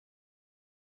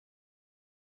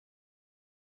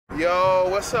Yo,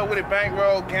 what's up with it,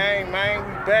 Bankroll Gang, man?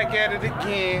 We back at it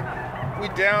again. We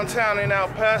downtown in El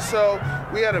Paso.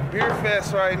 We at a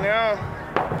Beerfest right now.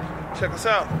 Check us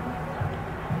out.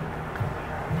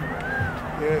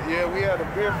 Yeah, we at a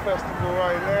beer festival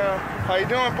right now. How you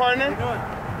doing, partner? How you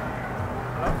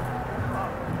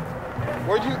doing?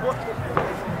 Where'd you?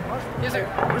 Yes, sir.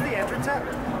 Where's the entrance at?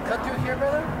 Cut through here,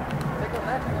 brother? Take a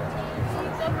left.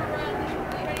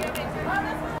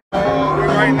 We're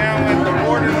right now at the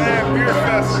Borderland Beer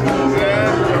Festival,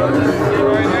 man.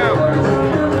 Right now.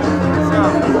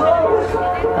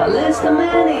 A list of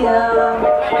mania.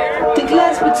 The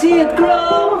glass but see it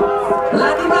grow.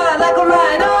 Like a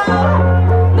rhino.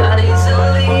 Not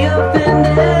easily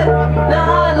offended.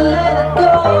 Not let it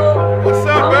go. What's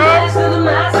up, bro?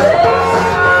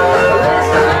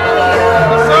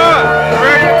 What's up?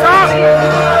 Ready to talk?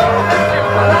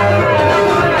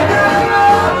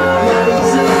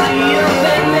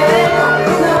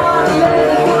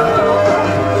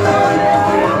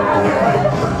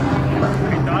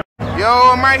 Yo,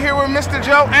 I'm right here with Mr.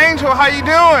 Joe Angel. How you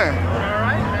doing?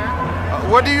 Alright,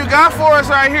 man. What do you got for us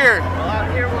right here? Well,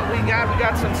 out here, what we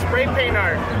got some spray paint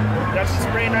art. Got some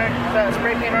spray paint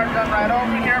art done right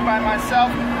over here by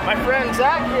myself. My friend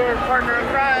Zach here, partner in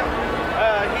crime,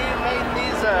 he made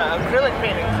these acrylic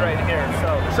paintings right here.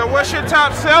 So what's your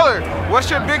top seller?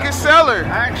 What's your biggest seller?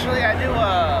 Actually, I do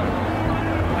a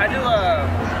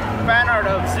fan art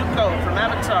of Zuko from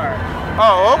Avatar.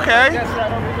 Oh, okay. That's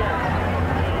right over here.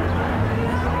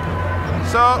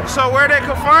 So where they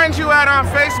can find you at on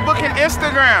Facebook and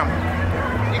Instagram?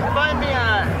 You can find me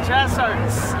at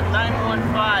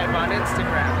JazzArts915 on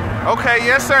Instagram. Okay,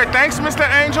 yes sir. Thanks, Mr.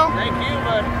 Angel. Thank you,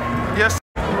 bud. Yes.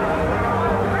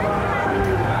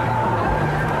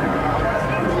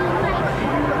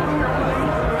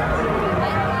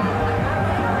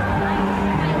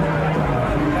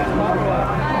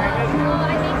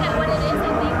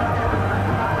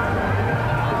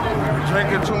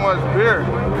 Drinking too much beer.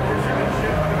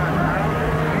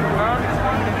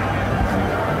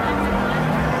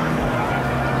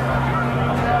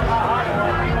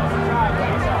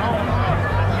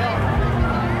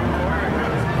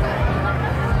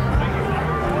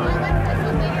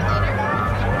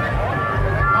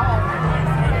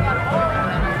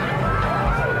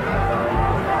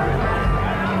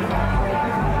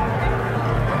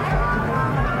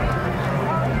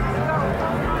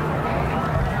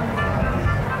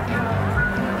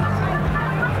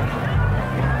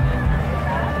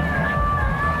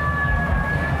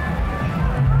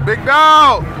 Big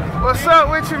dog, what's up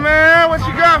with you, man? What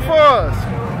you got for us?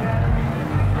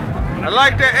 I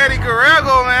like that Eddie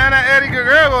Guerrero, man. That Eddie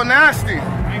Guerrero, nasty.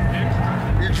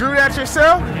 You drew that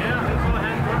yourself?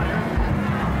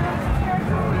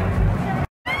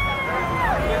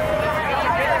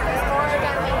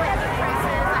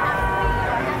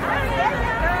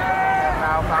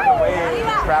 Now found a way to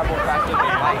travel faster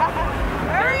than light.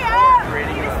 Hurry up! We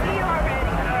see you already.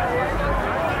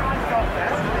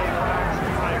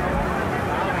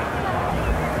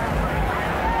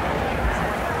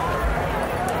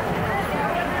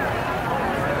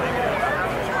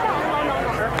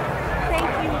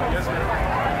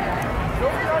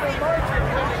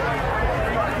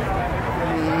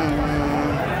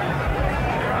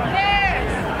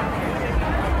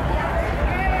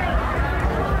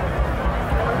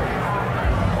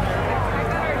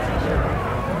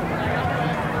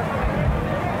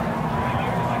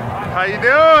 How you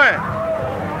doing?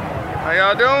 How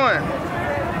y'all doing?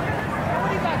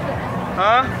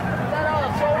 Huh? Is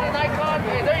that Sony Nikon?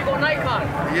 Hey, there you go, Nikon.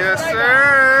 Yes, Nikon.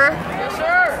 sir. Yes,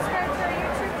 sir.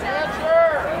 Yes,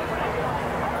 sir.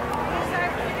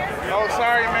 Oh,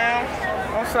 sorry, ma'am.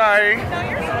 I'm sorry.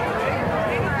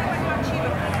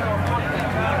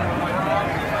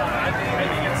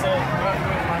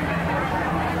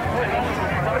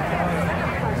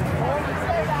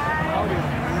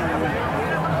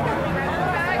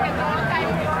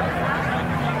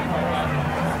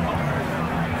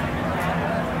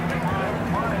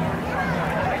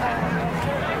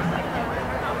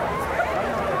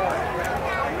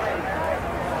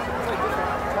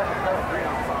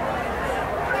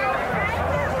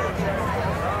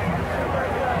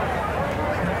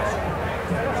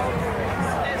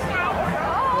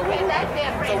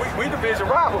 We division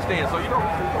rivals then, so you know.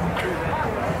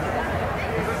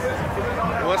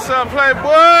 What's up,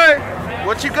 Playboy?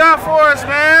 What you got for us,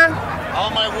 man? All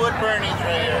my wood burnings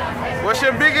right here. What's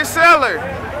your biggest seller?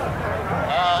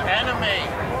 Anime.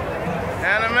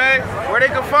 Anime? Where they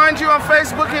can find you on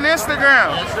Facebook and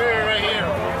Instagram? Yes, sir, right here.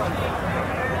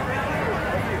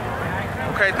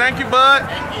 Okay, thank you, bud.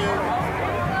 Thank you.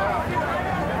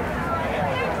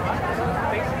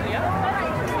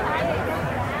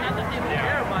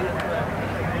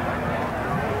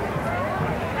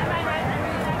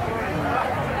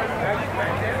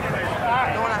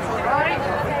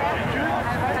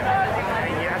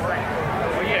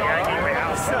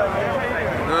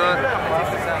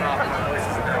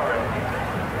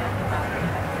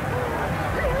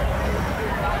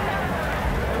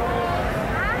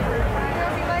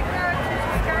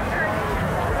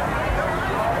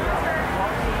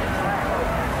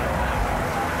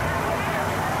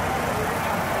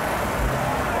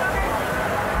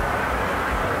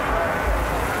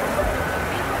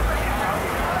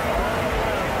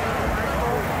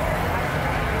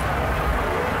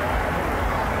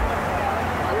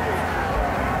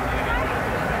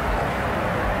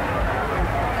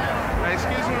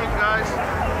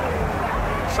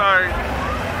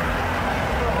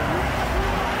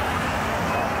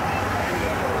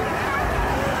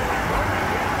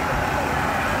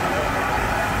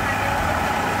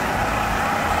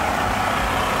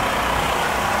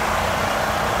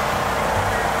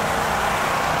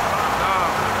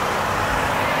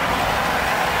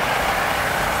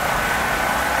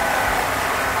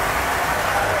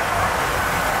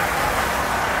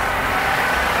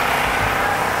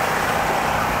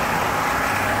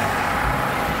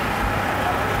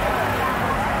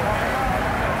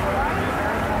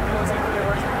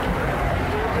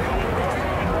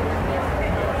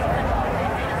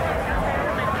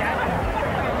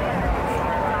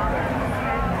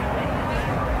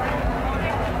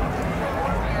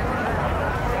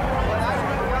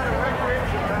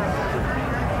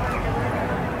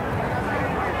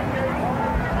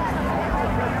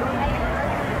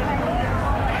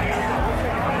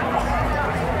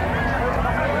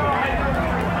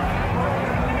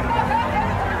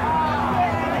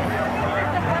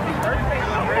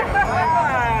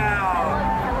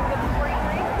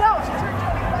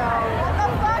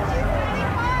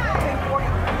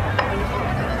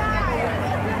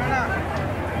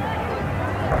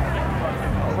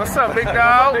 up, big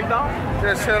dog? Big dog.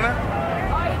 Just chilling.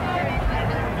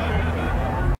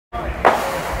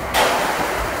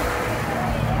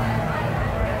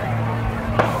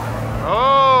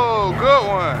 Oh, good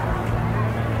one.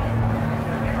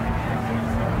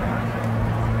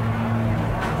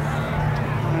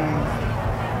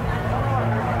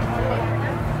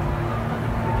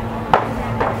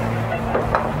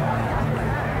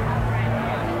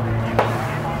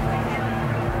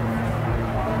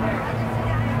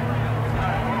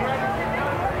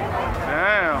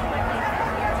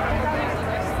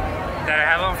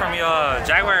 From your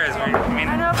Jaguars, I mean,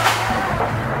 I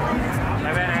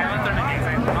haven't done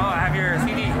anything. Oh, I have your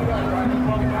CD.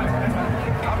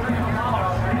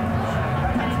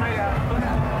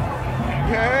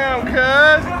 Damn,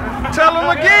 cuz. Tell him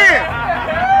again.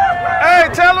 Hey,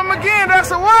 tell him again.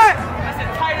 That's a what? That's a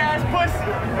tight ass pussy.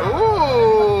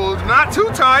 Ooh, not too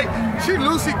tight. She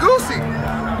loosey goosey.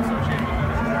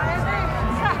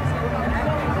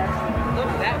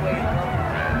 Look that way.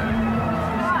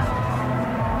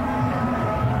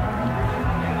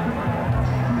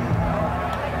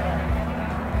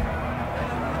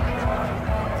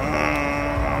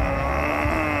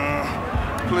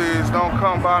 Please don't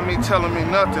come by me telling me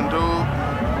nothing, dude.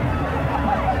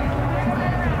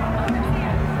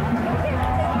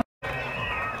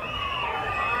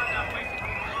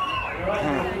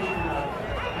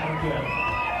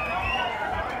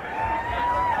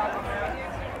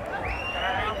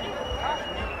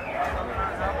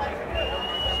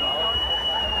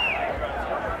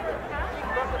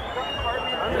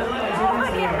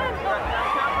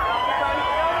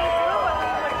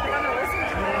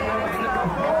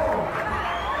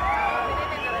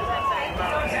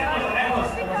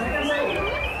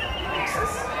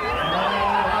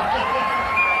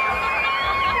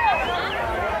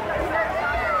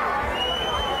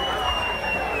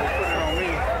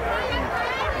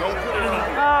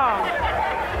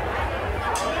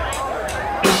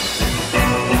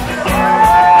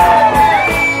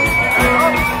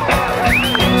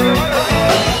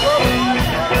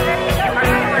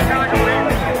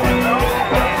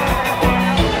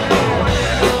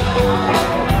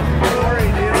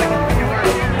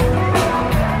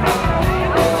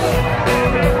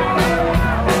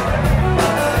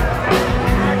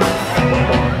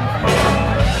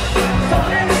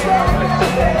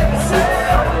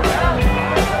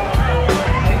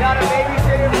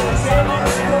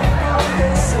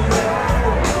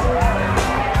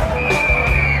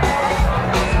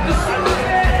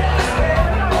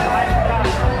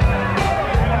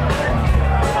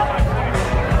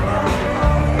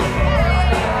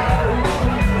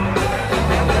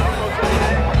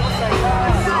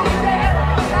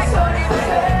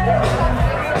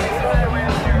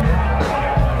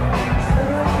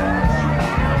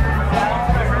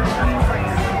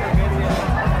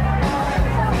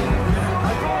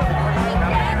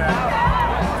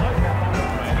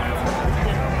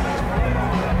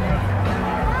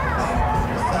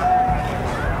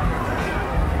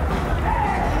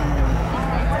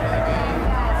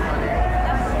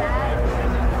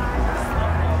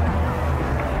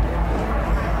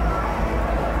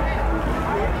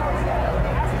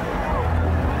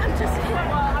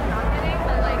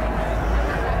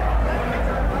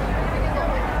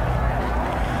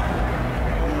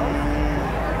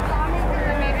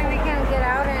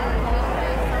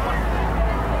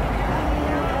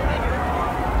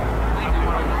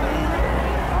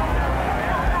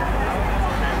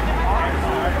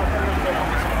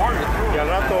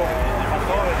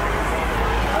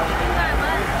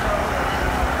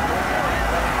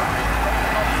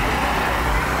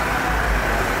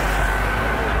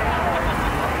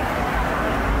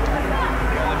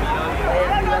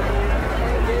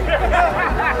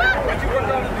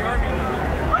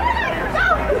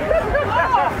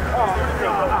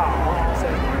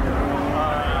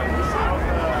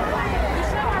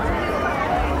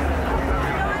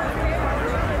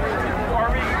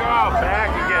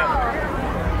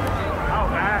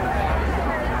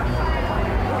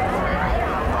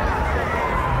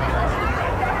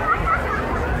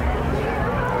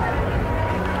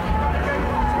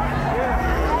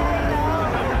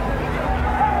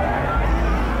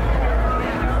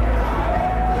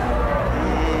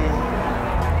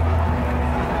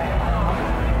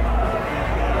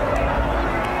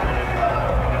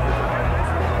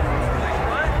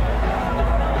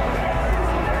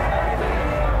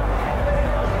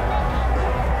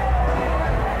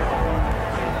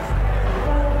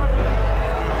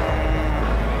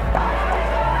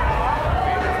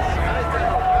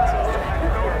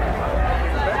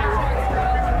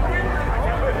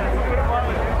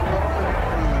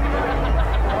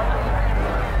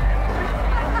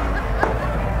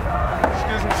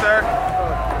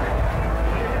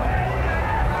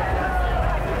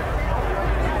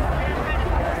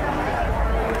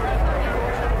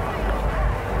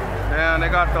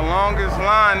 got the longest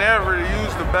line ever to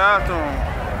use the bathroom.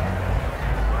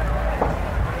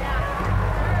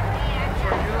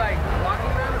 You like walking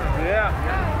around? Yeah.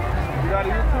 You got a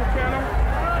YouTube channel?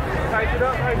 Type it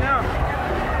up right now.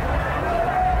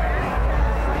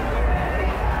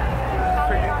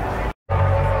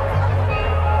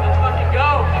 Let's fucking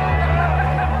go.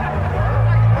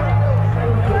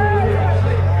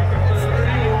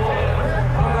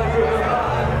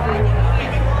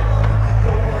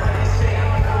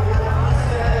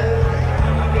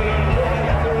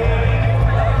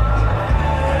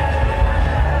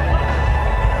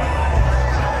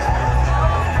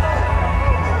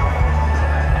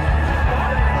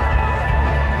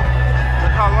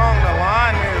 How long the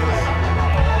line is.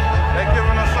 They're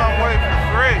giving us something away for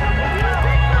free.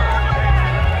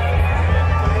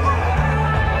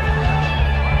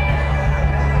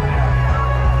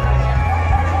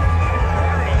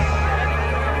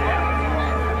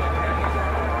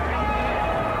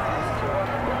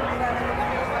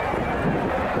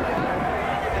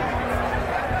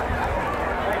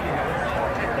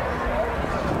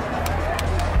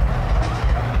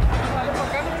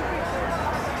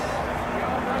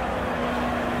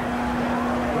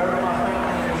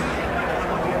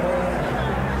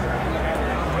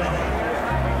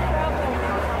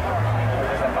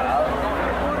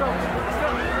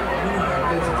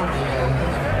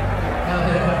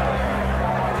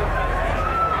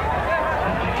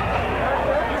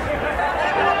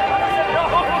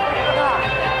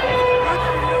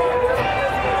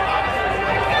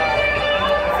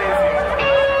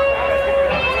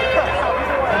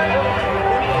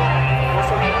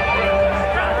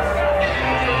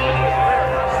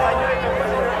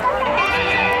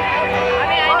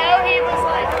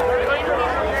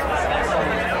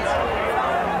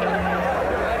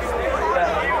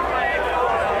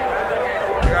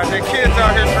 Got their kids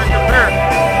out here drinking beer.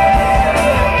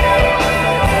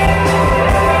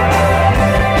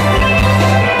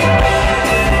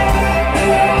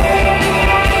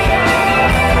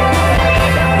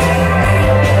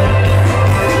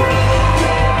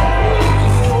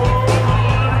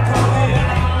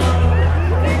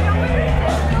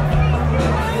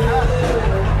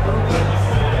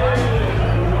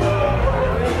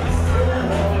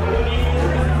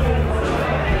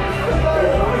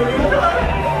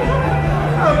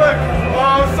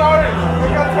 Oh, sorry. We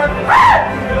got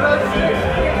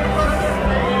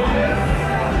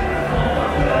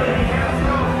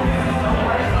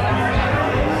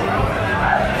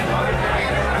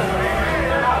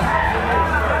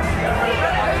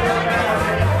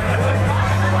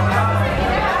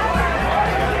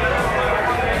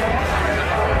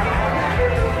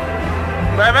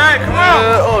Bye-bye, come on.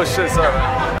 Oh shit, sorry.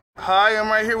 Hi, I'm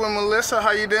right here with Melissa.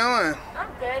 How you doing? I'm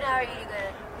good. How are you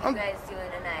guys doing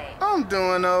tonight? I'm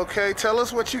doing okay. Tell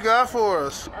us what you got for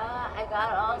us. I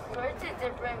got all sorts of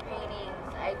different paintings.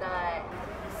 I got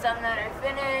some that are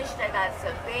finished. I got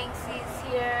some Banksies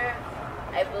here.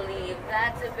 I believe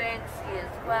that's a Banksy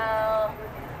as well.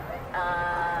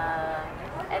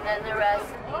 And then the rest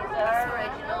of these are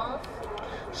originals.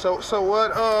 So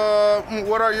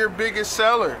what are your biggest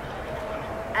sellers?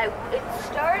 It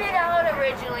started out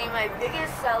originally, my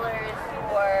biggest sellers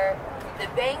were the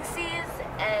Banksies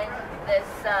and this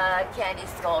candy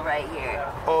skull right here.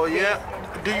 Oh yeah.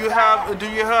 Do you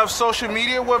have social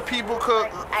media where people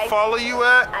could follow you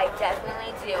at? I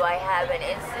definitely do. I have an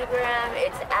Instagram.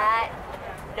 It's at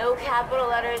no capital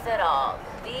letters at all.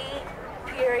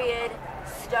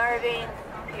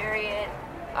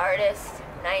 The_starving_artist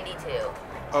 92.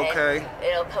 Okay. And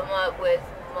it'll come up with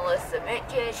Melissa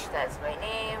Mitkish, that's my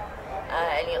name,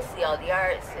 and you'll see all the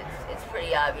arts. It's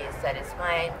pretty obvious that it's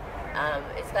mine.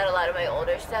 It's got a lot of my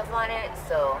older stuff on it,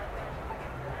 so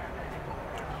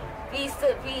be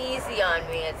easy on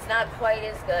me. It's not quite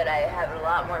as good. I have a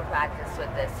lot more practice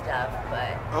with this stuff,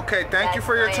 but okay. Thank you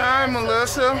for your time,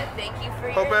 Melissa. Thank you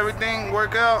for Hope everything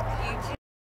work out. You too.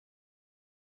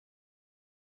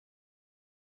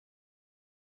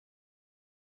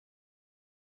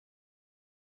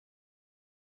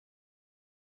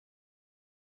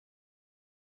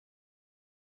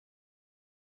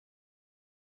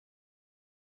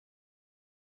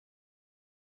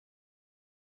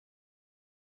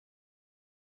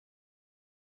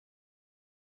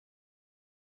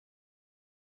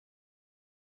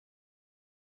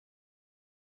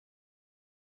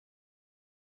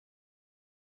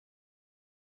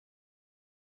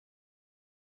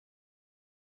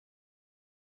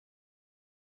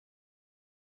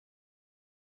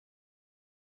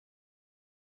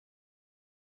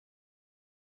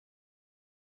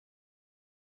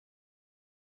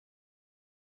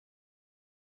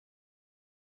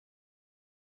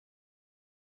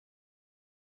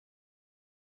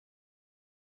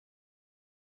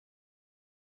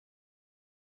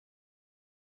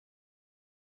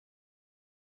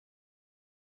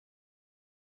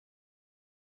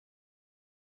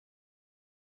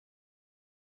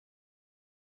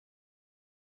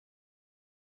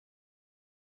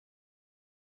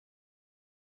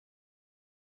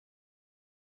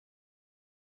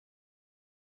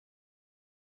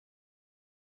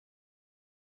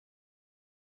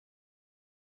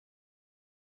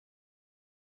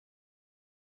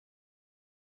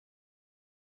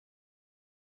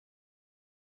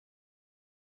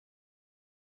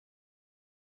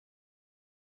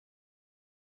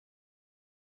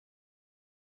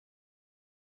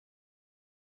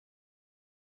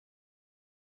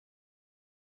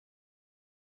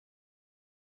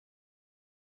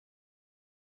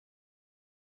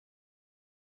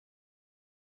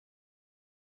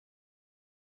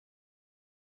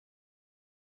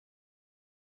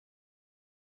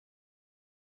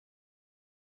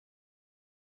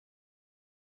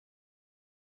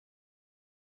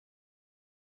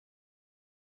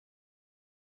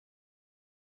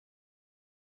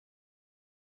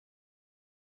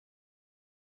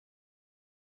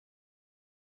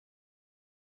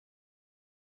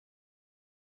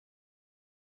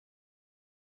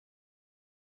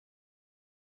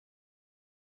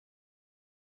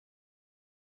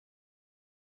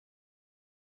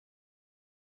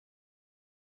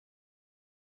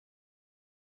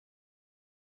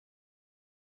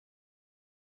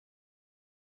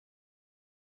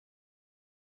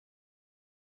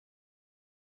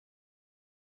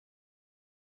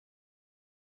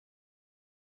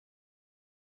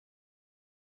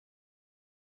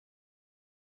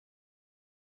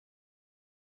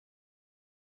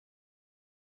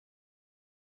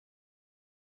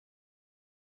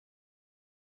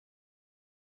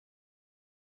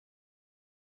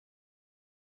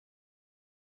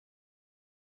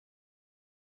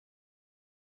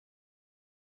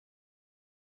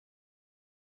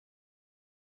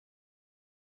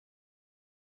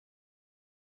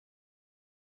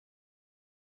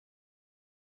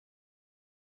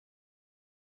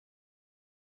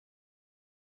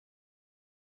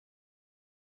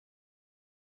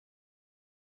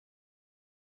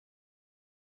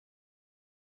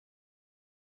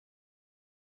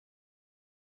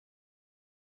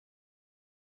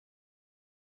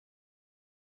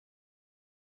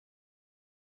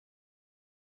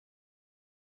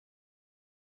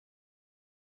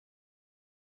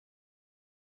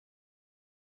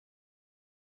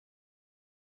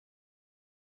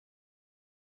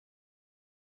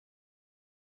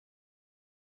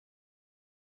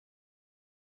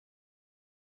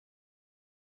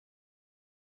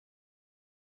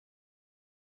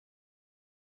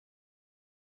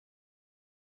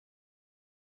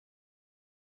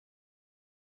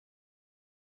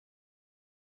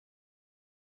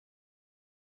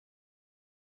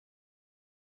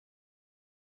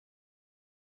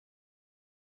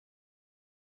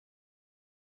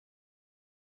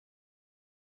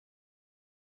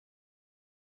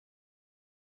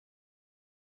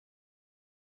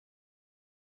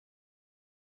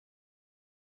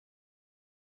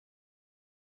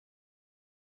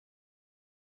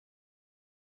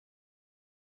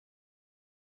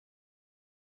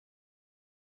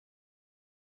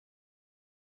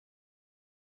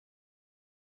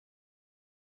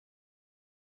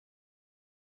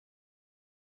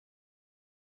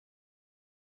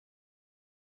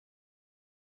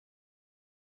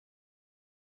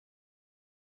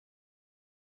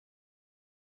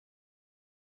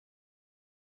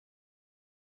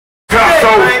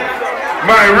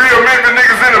 Man, real Memphis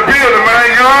niggas in the building, man.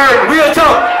 You heard me? Real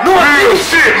talk. North, real east,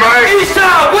 shit, man. East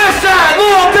side, west side,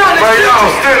 North Valley. Man, y'all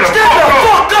stand the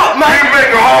fuck up, man. We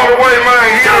make it all the way,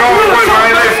 man. Get it all the way,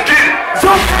 man. Let's get it. So,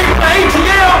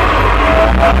 ATL.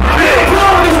 Big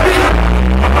blow this bitch.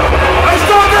 Let's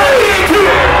go down here, too.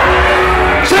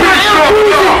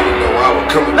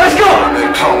 Let's go.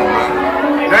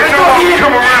 They know I can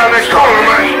come around that corner,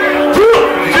 man.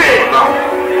 Yeah.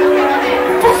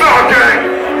 What's up, gang?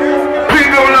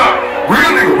 People going up.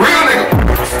 Real nigga, real nigga.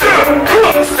 Step,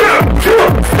 step, step,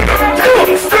 step,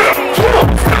 step, step,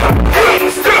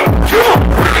 step,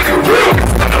 real nigga, real nigga.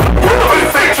 What you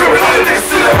think, Trevor? Let that nigga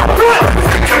sit down.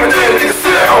 Coming in, nigga,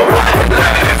 sit down.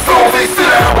 Let so they sit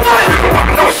down.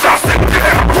 No shots, sit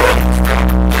down.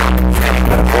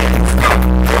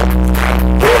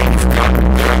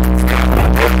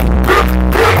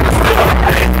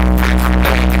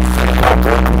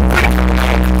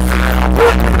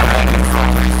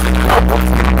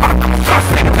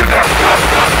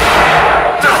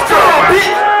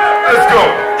 Let's go.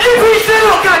 EP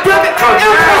Cell, goddammit.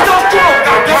 Everybody's on strong,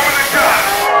 goddammit.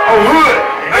 Oh, hood.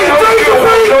 Hey, thank you,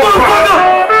 motherfucker.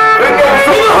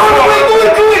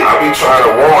 I be trying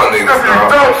to warn niggas,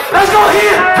 dog. Let's go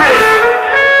here.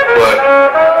 But,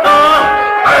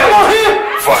 come on here.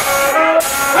 Fuck.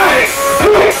 Hey,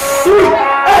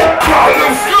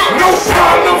 problems, no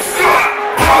problems,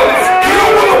 problems. You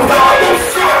don't want no problems,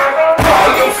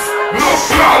 problems, no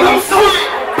problems,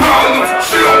 problems.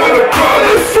 She don't want no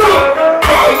problems,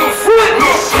 problems, no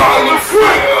problems,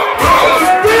 problems.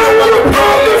 You don't want no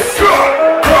problems, problems,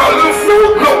 no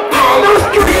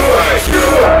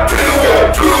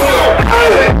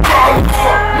problems.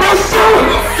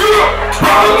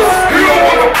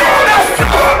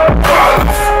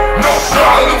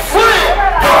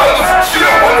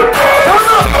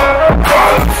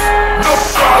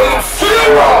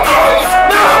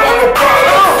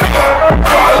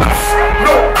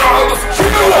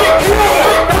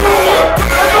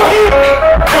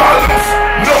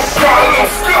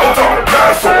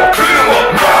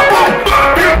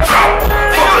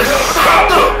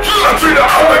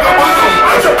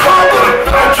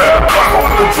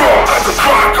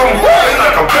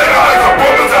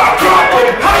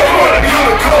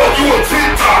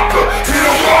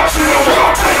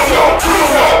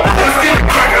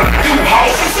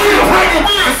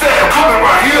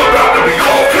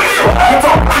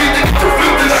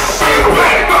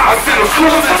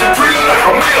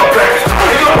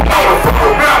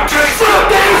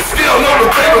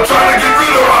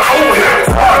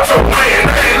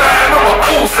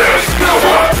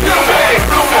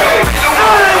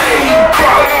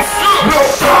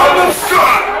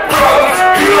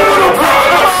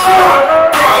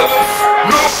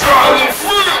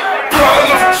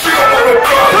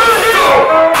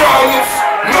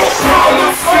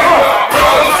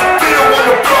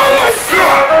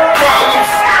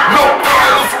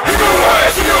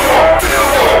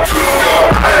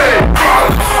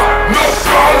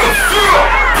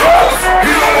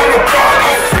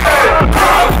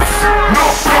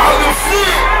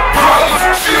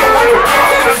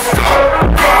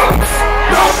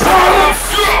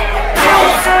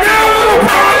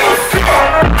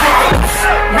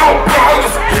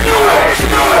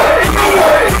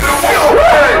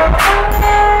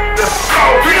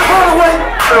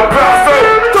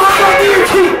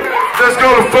 Let's go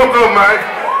to fuck up, man.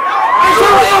 Hey,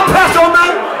 shout out El Paso,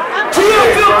 man.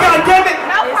 GFL, goddammit.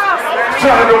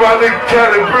 Shout out to my nigga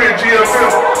Cali Bridge,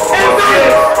 GFL. And man,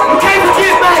 you can't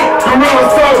forget, man. Gorilla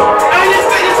Soul. Hey, let's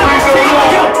make this out. See you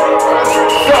here.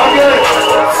 Stop it.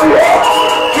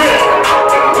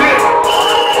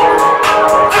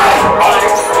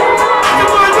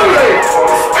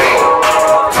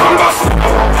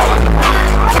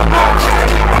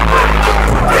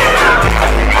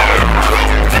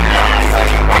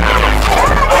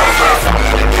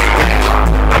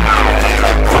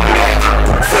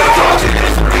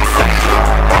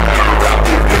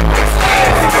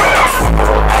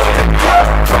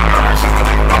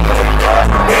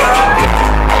 Yeah.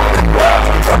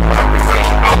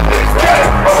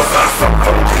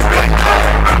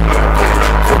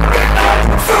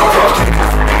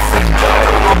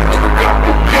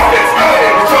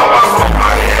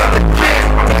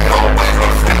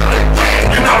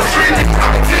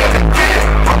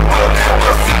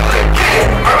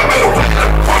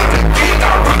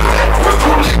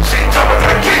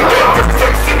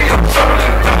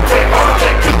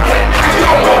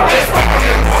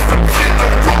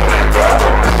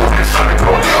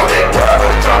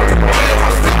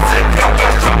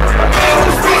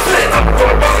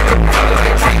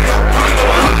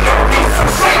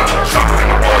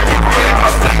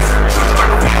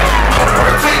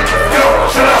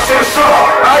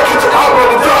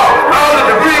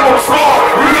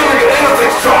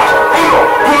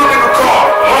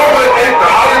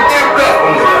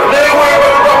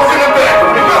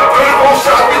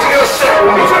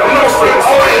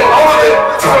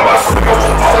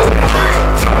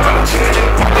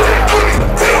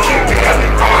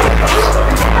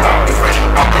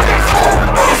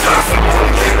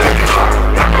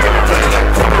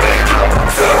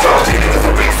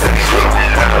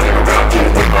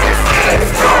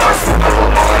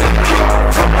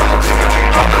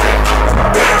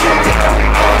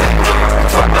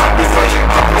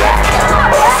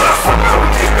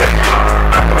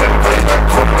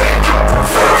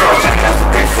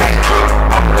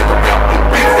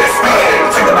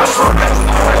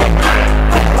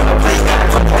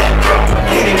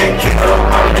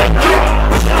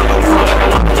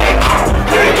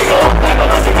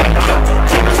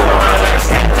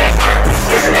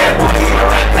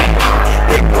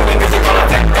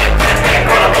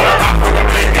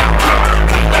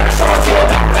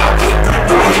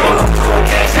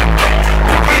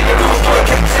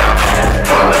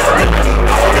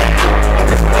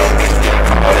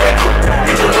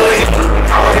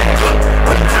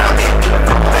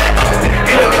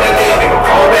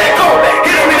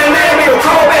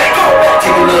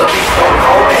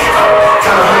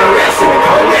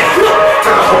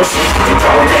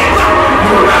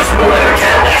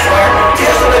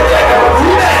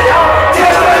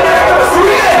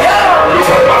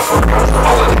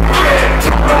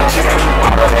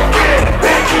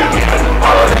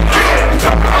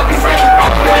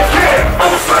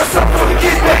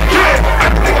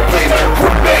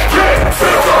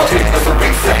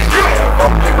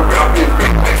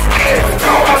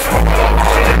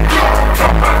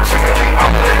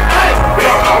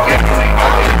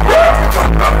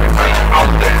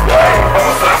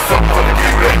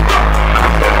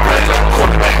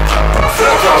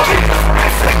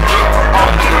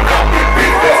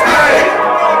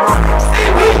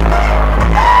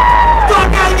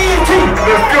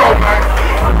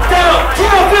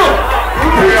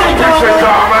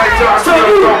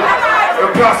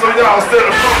 Paso, y'all stand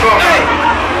the fuck up. Hey!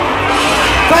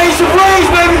 Thanks for praise,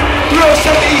 baby! You know,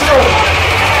 set the East over.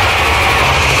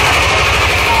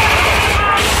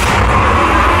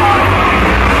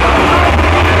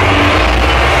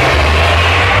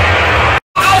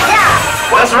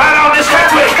 Let's ride on this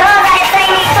highway.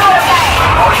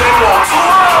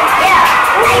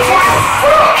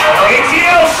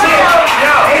 ATL shit.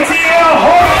 ATL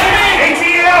hold.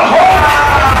 ATL hold.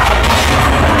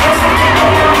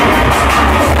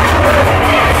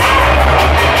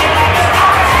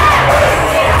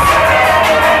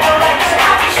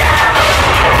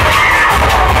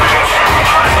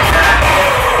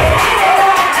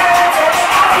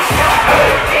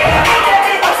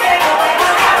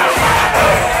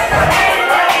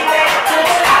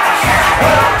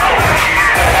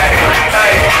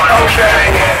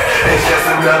 It's just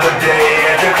another day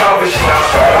at the coffee shop.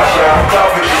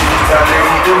 Coffee beans, time to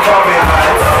eat them coffee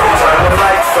nights. Turn the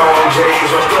lights on,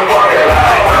 J's, what's the party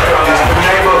like? It's the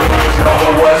neighborhood,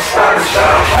 number one stop the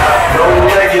shop. No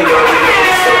regular,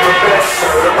 so the best,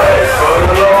 for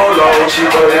the low,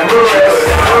 cheaper than the rest.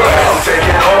 I'm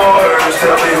taking orders,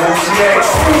 tell me who's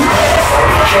next.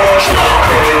 Cash,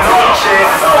 paying all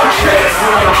checks,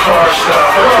 in the car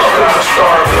shop.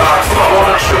 Star blocks, on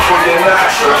a triple, you're not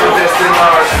sure your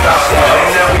destination stop.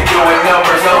 And now we doing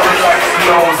numbers like it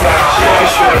blows out. You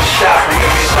should have shot me,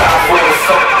 shot with a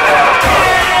fuck out.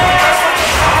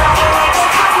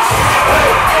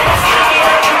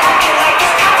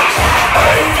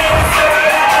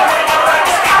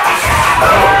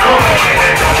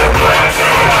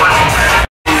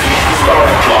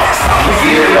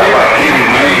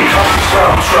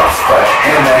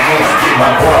 In the hands, get my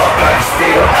guap, like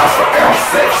still ounce for ounce,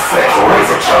 sex,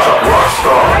 razor chop, rock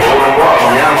star, roll rock,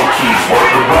 piano keys, work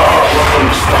the bar, welcome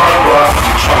to Starbucks,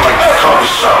 you try like a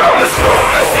coffee shop, let's go.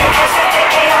 Let's go.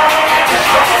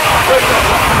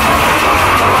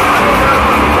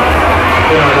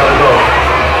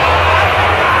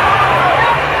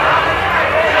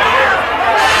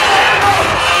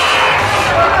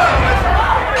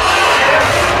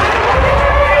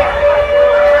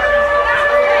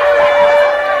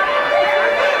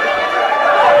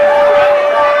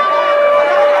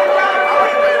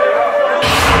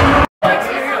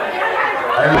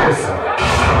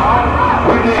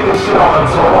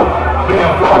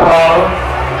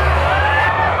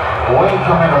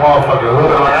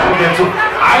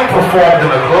 I ain't performed in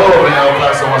the club in El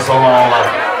Paso in so long,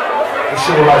 like, this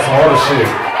shit was like some other shit.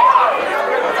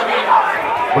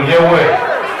 But get what?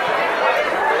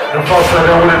 Them folks said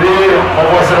that what it is, my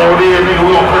boy said that what it is, nigga,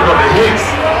 we gon' pick up the hits.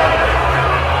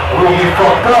 We gon' get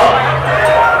fucked up.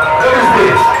 What is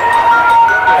this?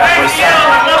 Hey, yo,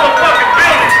 the motherfucking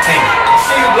building team.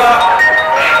 See you, block.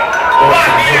 I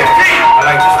like this.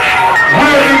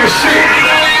 Real nigga shit.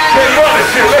 Get money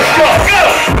shit, let's go. Go!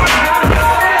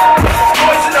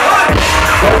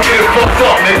 Don't get it fucked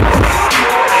up, nigga.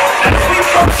 As we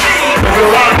proceed. There's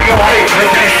a lot of niggas on hate, they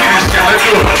can't see this shit, let's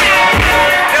do it.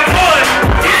 And one.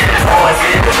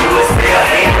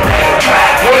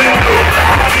 What do you do?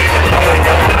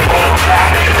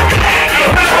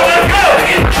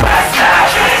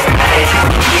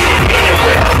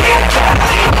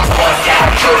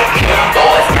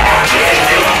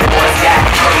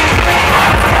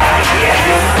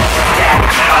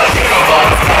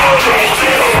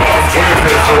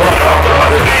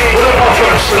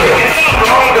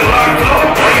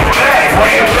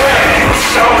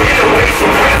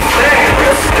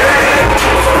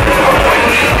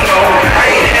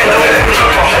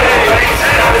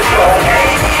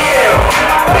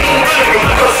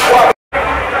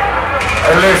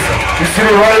 Hey, listen, you see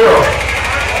me right here?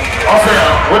 I'm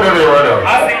saying, what that is right there?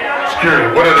 I see it. Security,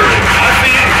 what that is? I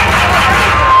see it.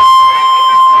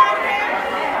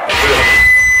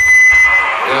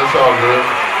 Yeah, it's all good.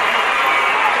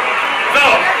 No.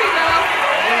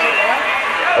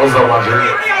 What's up, my G?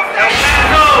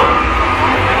 No.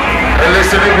 Hey,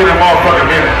 listen, they been a motherfucking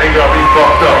minute. They got me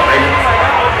fucked up, nigga.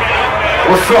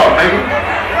 What's up, nigga?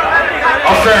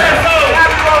 I'm saying,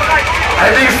 I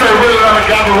think say really on the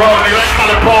got me wrong, nigga. That's kind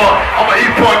of part. I'm an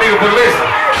E-part nigga, but listen.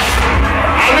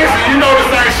 Listen, you know this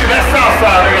ain't shit. That's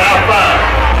Southside, nigga. High five.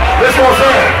 That's what I'm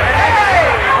saying.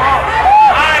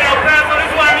 Alright, El Paso, this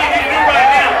is what I need you to do right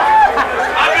now.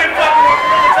 I've been fucking with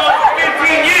Gorilla Soul for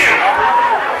 15 years.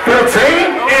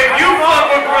 15? If you fuck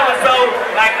with Gorilla Soul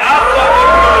like I fuck with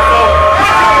Gorilla Soul,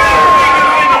 put your middle fingers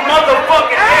in the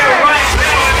motherfucking air right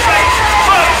now and say,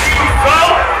 fuck you, bro.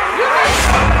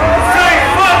 Say,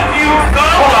 fuck you,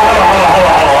 bro. Hold on.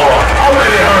 I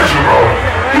already heard you, bro.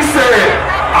 He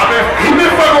said, he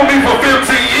been fucking with me for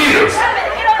 15 years.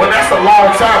 But that's a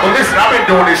long time. But listen, I've been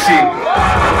doing this shit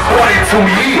 22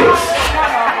 years.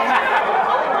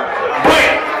 But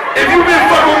if you've been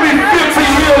fucking with me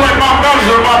 15 years like my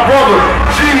manager, my brother,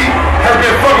 G, has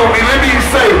been fucking with me, let me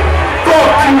say,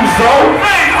 fuck you, Zoe.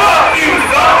 Hey, fuck you,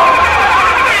 Zoe.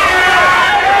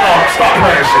 Oh, stop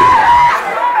playing shit.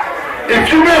 If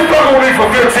you've been fucking with me for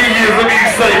 15 years, let me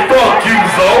say, fuck you,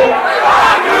 Zoe.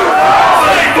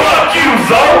 Say, fuck you,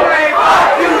 Zoe.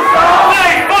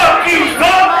 Say, fuck you,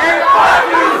 Zoe.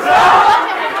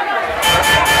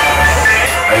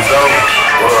 Hey, Zoe,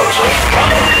 what up, Zoe?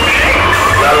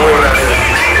 Got away with that here.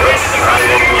 I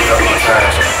ain't gonna do it that much time.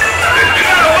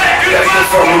 Yeah, that's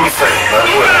something we say.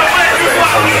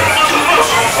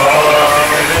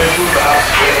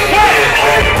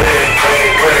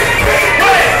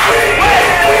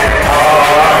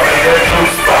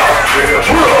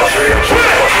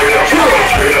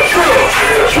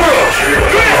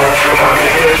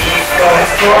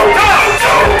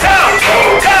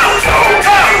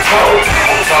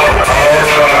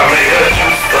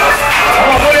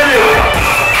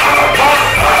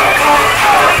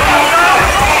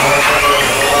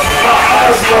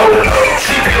 That's what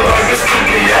she be like it's to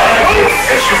me,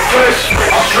 extra fresh,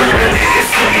 I'm dreaming it's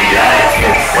to me,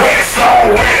 wax off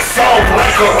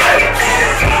like a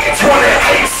 28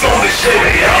 on the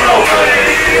Chevy, I know what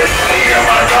it is. Me and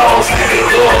my dogs nigga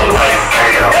look like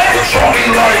damn, show me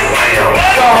like damn,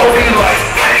 follow me like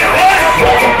damn.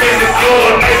 Walk up in the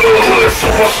club, neighborhood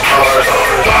superstars,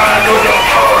 flying on the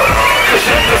heart, cause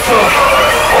shit is so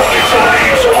hard. Open your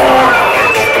knees on,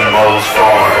 open most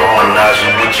farm,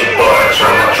 menaging with your butt,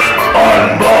 trying to drink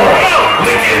unborn,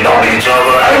 licking on each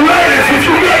other. Hey ladies, if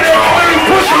you got that money,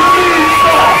 push your knees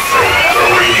on. Here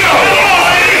we go.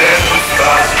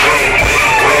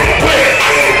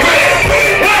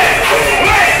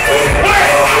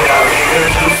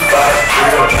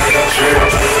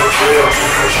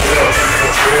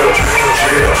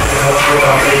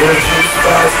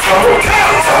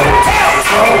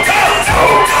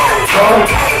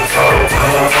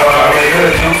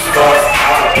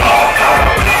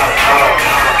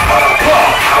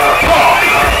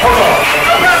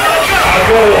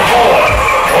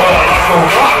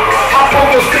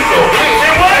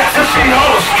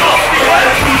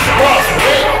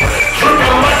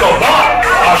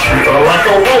 Treat her like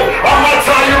a rope, I might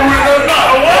tie you in a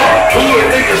knot. Hood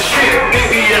nigga shit, meet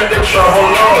me at the travel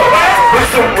lord. Bring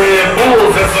some Red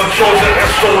Bulls and some Trojan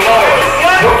extra large.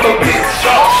 Hook the bitch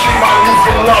up, she might lose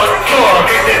a lot of blood.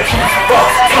 Get that juice box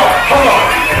talk, hold on.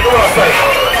 What I say?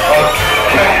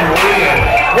 Can you win?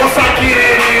 Once I get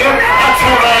it in, I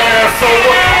turn my ass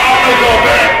over. I'll make her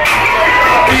back.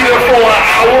 I'll be there for an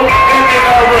hour, and then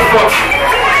I'll rip up.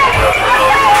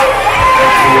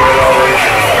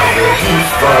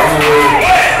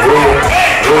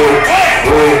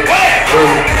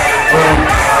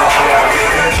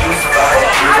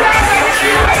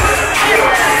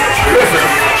 Listen,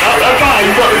 that's fine,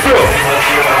 you fucking feel.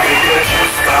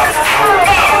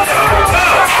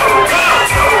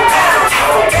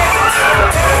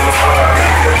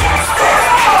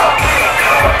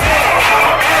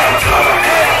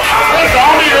 Listen, I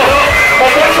don't need a hug,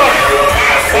 but what's up?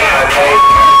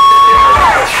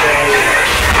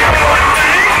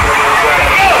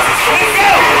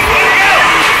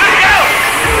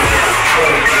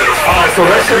 Alright, so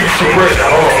that shit you break that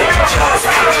hold on.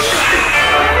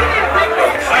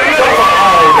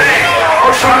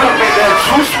 I'm trying to make that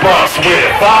juice box with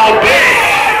 5 bags.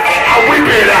 I whip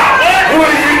it out. What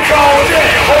do you call that?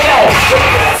 Hold on.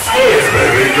 Yes,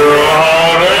 baby girl,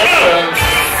 all that.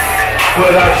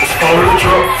 But I just follow the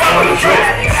drug, follow the drug.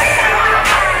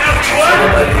 She's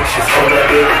on that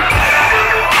baby.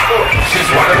 She's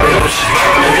wanna live, she's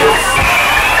wanna live.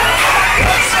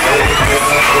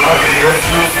 I can get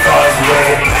you stars,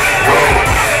 wait.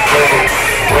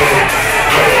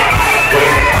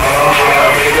 I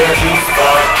made that you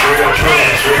stars, drill. I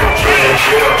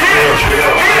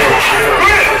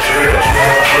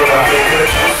made that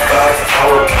you stars,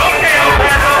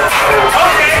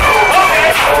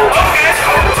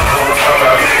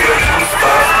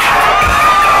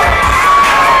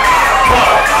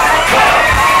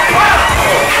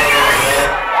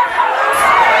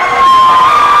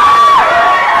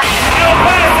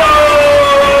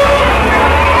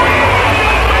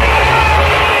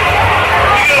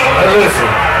 listen.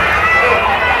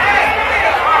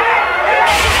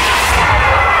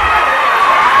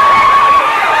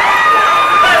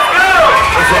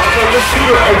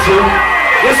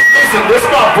 Listen, this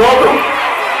my brother.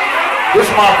 This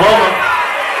my brother.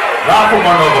 Not from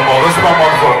my other mother. This is my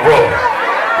motherfucking brother.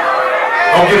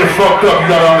 Don't get it fucked up. You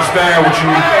gotta understand what you.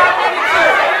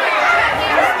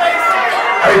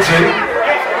 Hey G.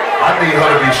 I need her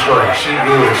to be straight. She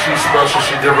good. She special.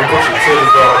 She different. Put your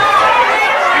titties up.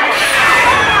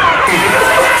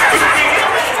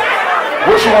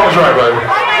 What you want to drink, baby?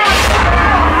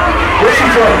 What you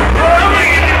drinking?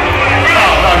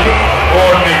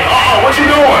 Or me. What you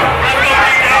doing?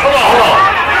 Hold on.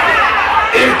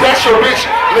 If that's your bitch,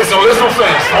 listen what I'm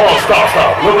saying. Hold on,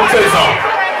 stop. Let me tell you something.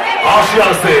 All she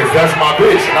gotta say is, that's my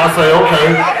bitch. And I say, okay,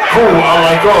 cool, I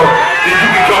like her. Then you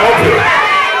can come up here.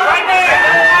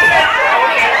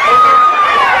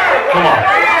 Come on.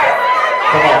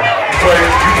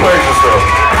 You played yourself.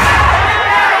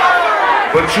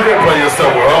 But you didn't play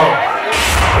yourself with her.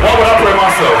 Why would I play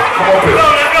myself? Come up here.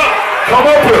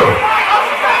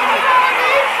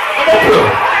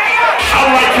 I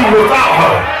like you without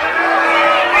her.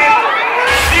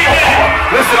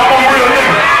 Listen, I'm a real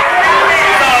nigga.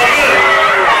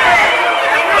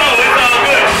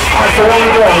 Alright, so where we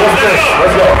going? What's this?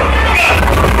 Let's go.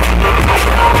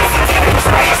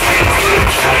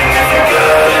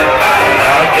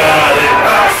 I got it.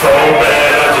 So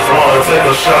bad, I just wanna take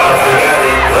a shot at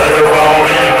it. Later on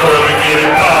in the club and get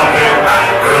it poppin'.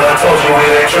 Girl, I told you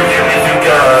it ain't tricking if you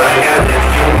got it.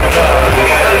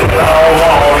 I don't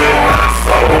want it.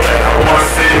 So bad, I wanna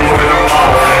see you in the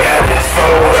morning. So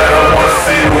bad, I wanna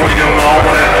see you when you're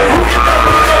moaning.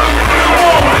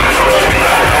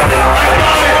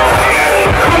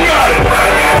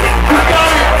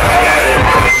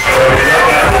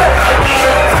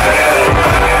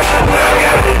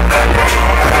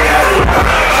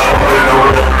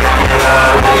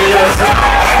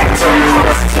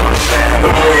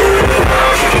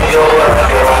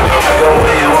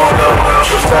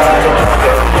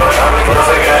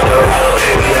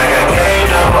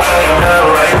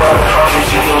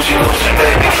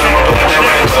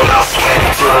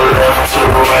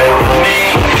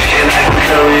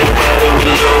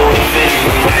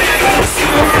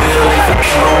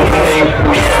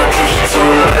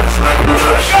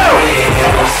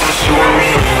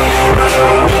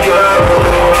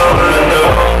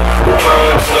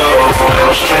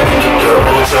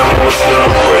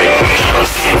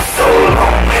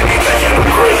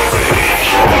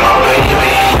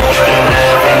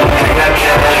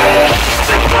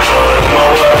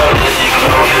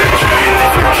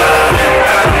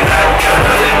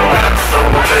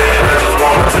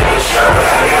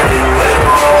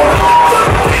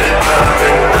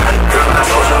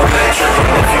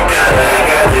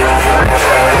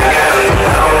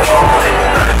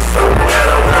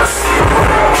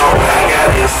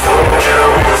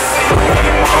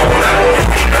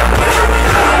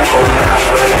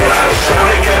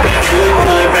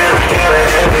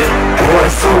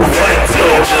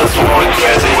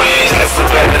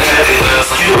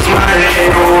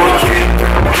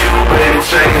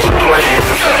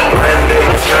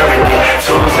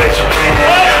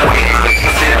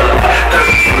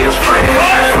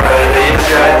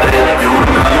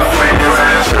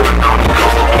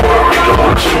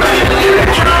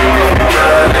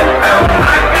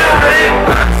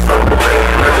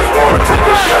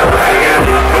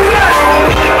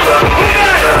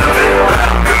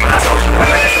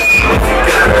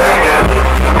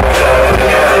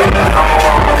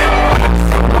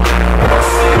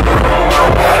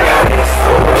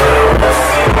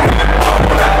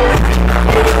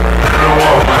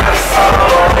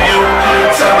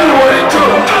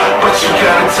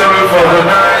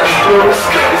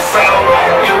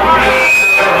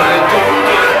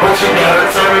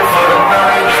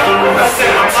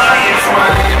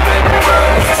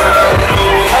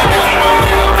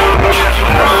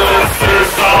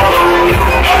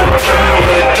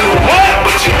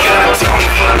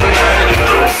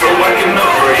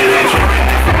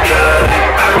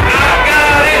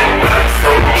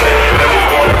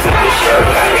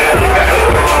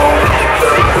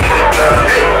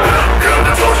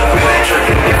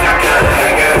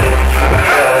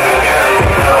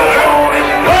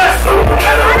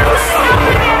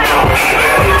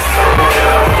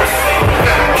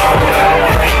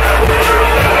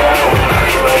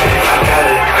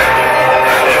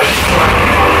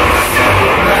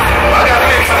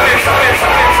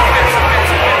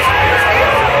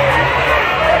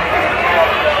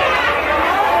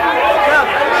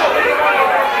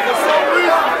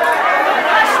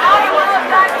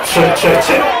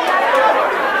 Check.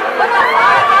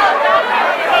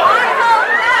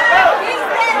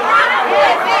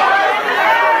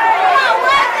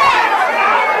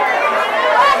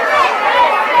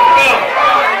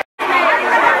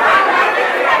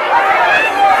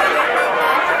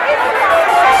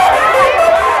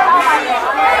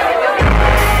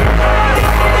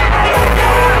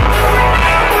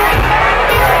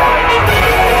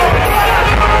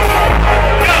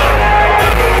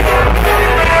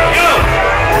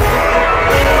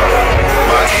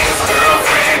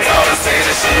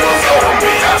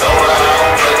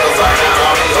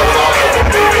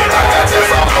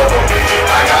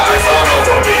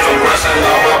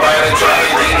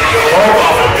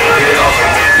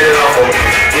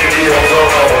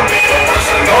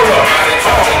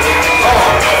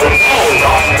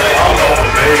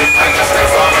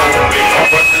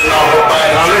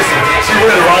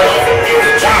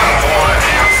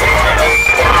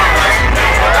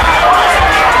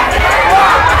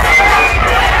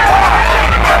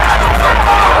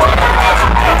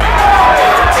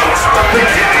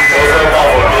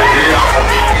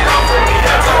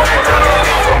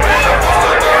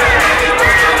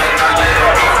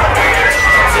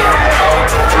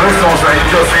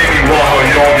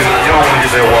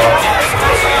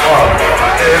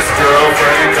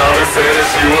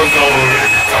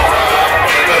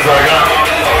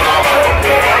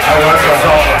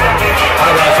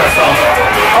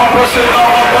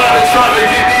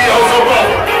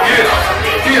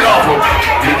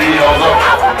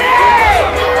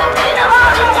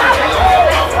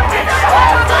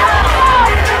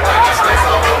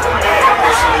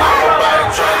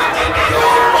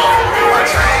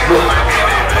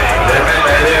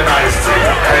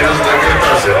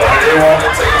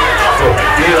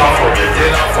 for me, get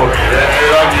off for me, that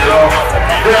I get off.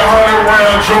 That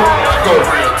 100-round joke, go.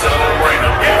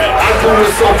 I do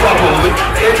it so properly,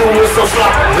 they do it so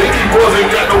sloppily. He wasn't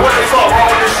got the way it's all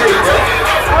wrong this shit, man.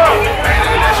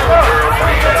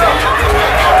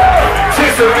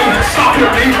 Chasing me, stalking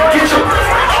me, get your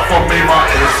off of me, my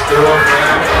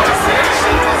ex-girlfriend.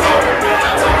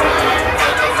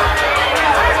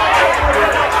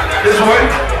 This way?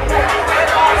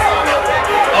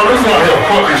 Oh, this one here,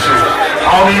 fuck this shit.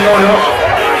 I don't need no help.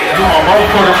 You my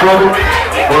motherfucking brother,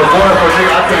 but a boy for me,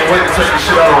 I can't wait to take this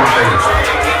shit out on the niggas.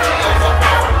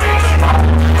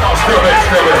 Step back,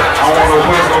 step back. I don't want no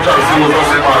police gonna try to see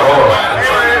what's in my heart.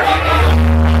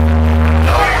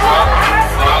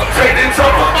 Take that top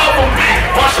off of me.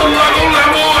 Watch the logo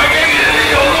level, I can't get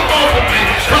it all up off of me.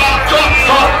 Drop,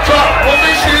 put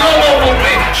this shit all over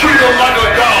me. Treat her like a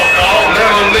dog, dog. Let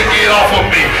her lick it off of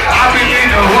me. I be in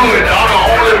the hood, dog, the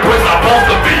only place I'm supposed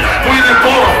to be. We done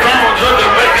bought a pound just to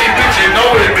make these bitches know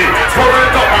it's me.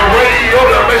 Pulling up my radio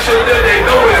to make sure that they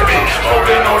know it's me.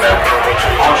 Smoking on that,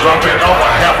 I'm dropping off a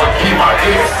half a key, my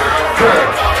ex.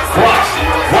 Watch,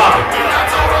 watch.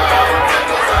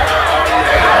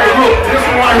 Hey, look, this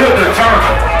one right here, the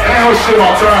turner. Ain't no shit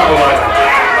on time, like.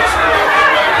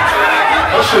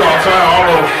 That shit on time, I don't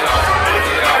know.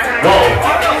 Whoa.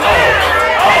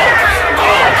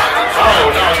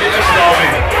 Oh, no, get that shit off me.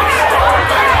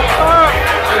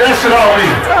 Get that shit off me.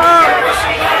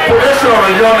 Put that shit on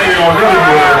a young nigga on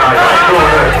Hollywood tonight. I ain't doing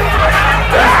that.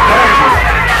 That's dangerous.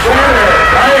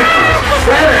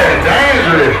 That's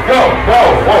dangerous.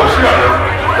 Whoa, she got that.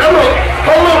 That look,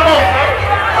 hold up.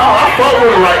 Oh, I fuck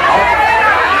with her right now.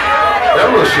 That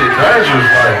little shit dangerous,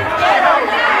 like.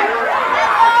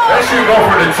 That shit go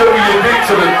from the tip of your dick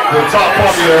to the top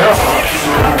part of your head.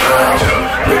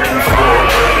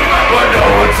 But no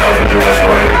one tells me which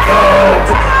way to go.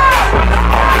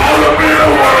 All up in the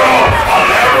world, I'll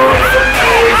never raise a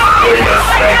name. But yes,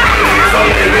 thank you, it's a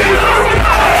living.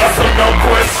 Ask them no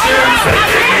questions, and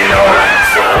give me no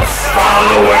answers.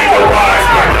 Smile away the wise,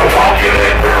 like the walking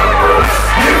in the room.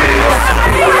 Give me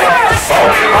a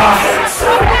smoke in my hands.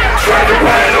 Try to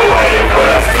run away, but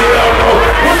I still don't know.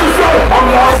 What's the soul? I'm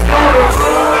lost on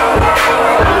losing.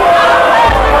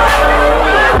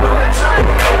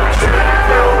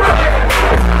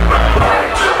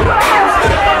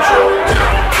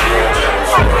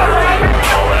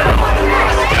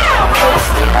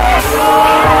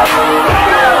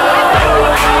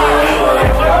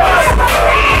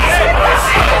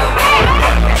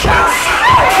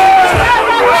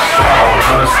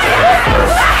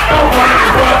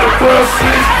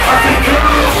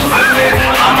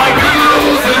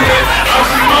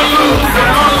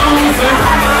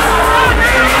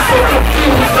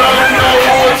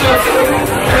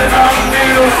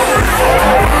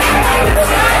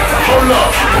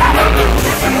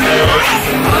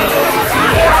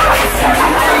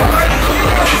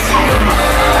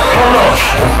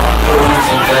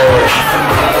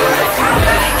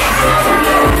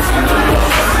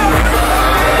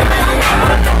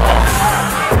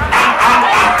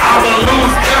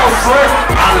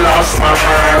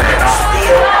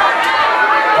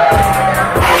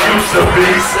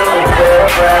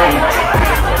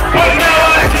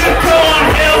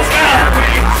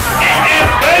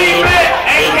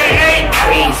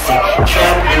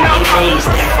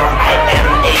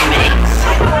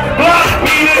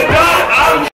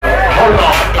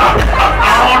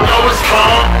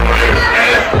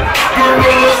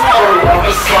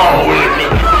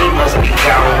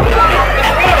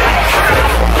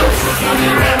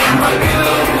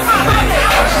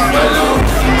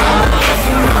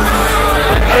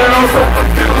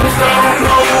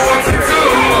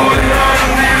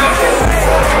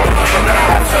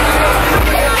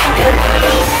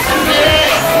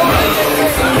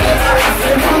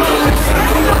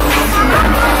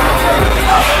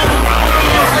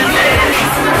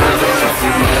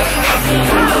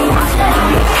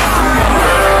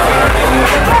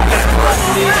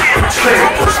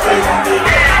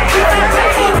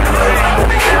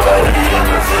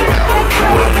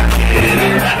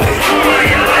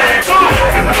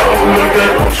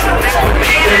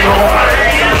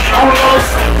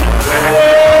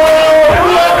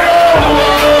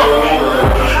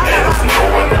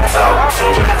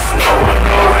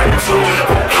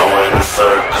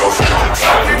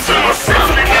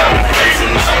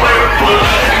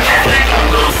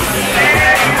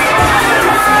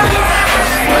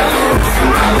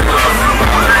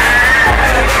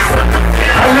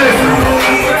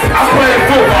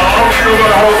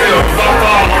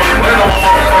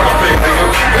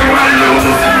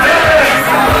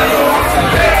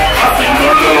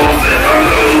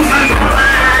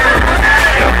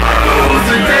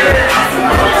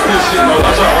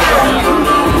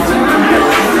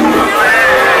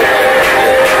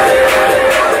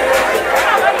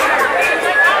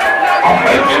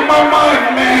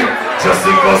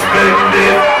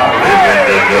 this. I'm living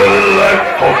the good life.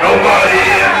 Hope nobody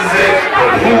ends it.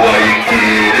 But who are you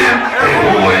kidding? And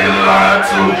who are you lying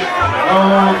to?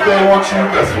 If they want you,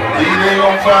 best believe they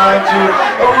gon' find you.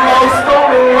 I'm lost on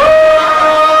the road.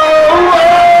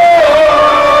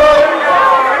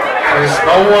 There's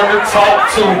no one to talk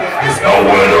to, there's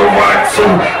nowhere to run to.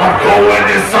 I'm going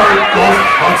in circles,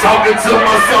 I'm talking to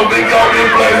myself, big on it,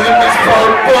 blazing this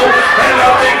purple. And I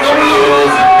think I'm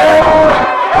losing now.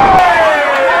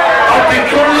 I think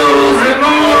I'm losing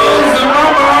my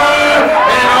mind.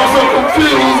 And I'm so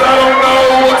confused, I don't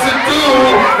know what to do.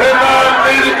 And I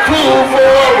need a clue for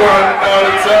a run out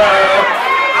of time.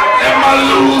 Am I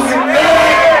losing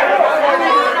now?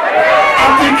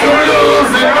 I think I'm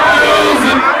losing.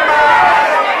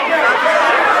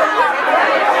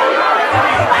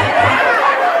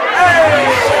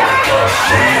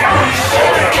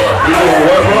 You know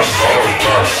what, bro?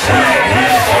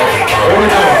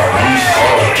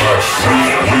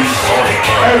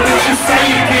 Hey, what you say?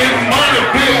 You get money,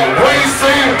 big way,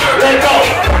 say, let go.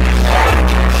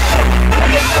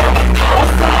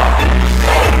 What's up?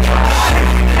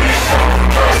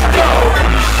 Let's go.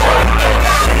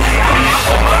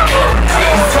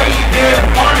 You say you get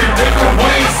money, different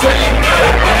ways, say you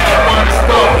get money,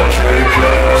 stuff.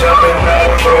 Jumping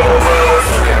out of rollers,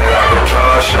 looking like a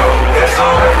car show. It's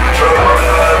on control,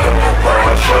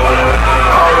 I'm showing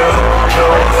all the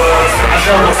controllers.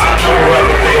 I know what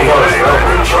the thing was, no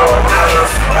control.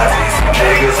 I see some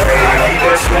niggas hating, keep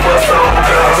it super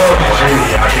soldiers.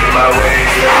 I keep my way,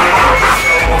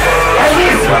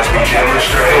 watch me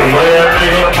demonstrate. Where a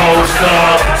nigga post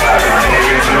up, I can take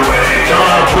it away.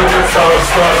 Don't put the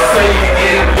toast up, say you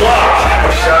get blocked.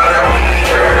 I'm shot at me,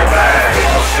 turn back.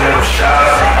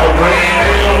 Away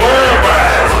in the world,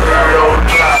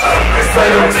 they say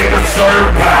them niggas serve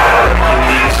power.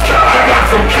 I got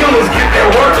some killers get their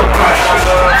work apart.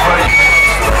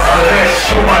 Let's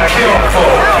shoot my kill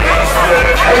for.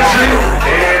 Hey G,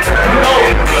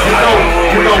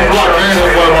 you know block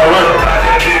anyone already.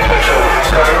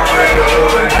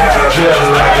 Just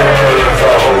like a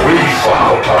we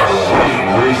fall apart.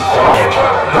 We fall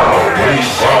apart. We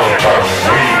fall apart.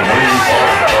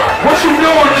 What you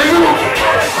doing, nigga?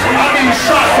 I need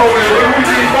shots over there, nigga. We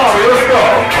need money. Let's go.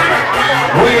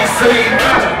 We ain't seen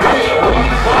nothing.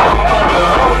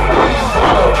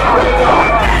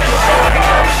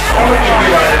 Look at me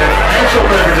like that. Ain't your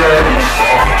baby daddy.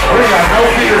 We got no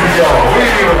fears of y'all. We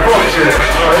ain't even fuck shit.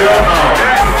 Oh, hell no.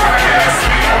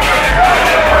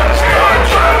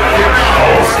 Get the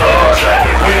whole star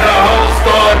jacket. Get the whole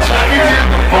star jacket. Get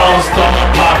the ball star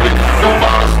popping. The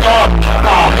ball star.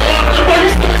 Oh, hell,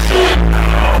 nobody's that shit.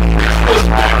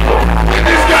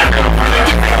 This guy got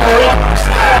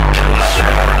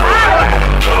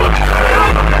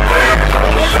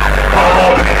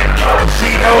she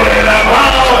know that I'm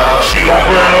home. She gon'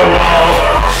 burn the wall.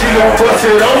 She gon' bust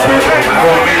it open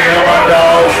for me and my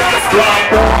dogs. Block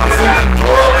boys in the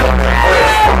club.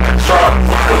 Drop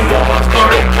the walls.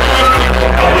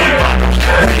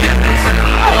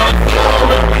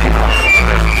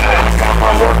 My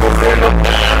work was in the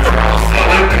bathroom.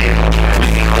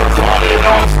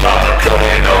 Don't stop, cause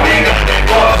they know we got that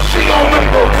ball. She gon'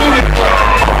 make a booty clap.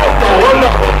 Throw it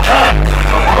up,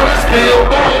 but it's still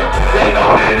going. They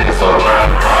know that it's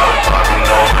around. Talking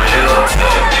over here,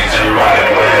 DJ right,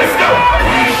 let's go.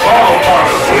 We fall apart,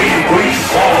 we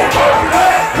fall apart.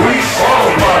 We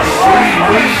fall apart,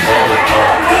 we fall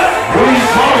apart. We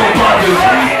fall apart,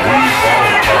 we fall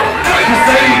apart. You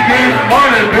say you get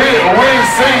money, big, we ain't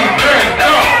seen that,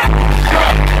 no.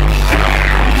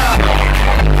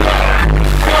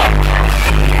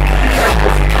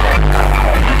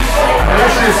 That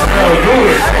shit smell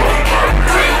good.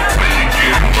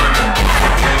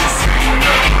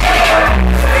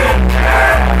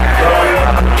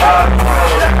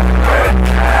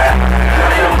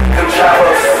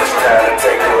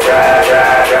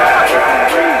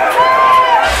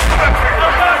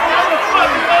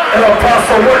 El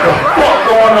Paso, what the fuck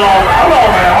going on? Hold on,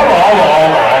 man. Hold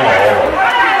on.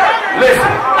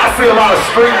 Listen, I see a lot of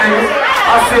street niggas.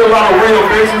 I see a lot of real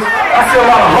bitches. I see a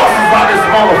lot of hustlers out this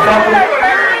motherfucker.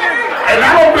 And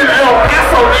I don't been to El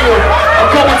Paso nigga a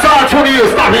couple times, 20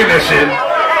 years. Stop hitting that shit.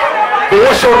 But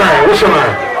what's your name? What's your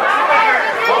name?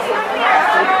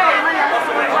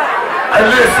 Hey,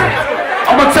 listen.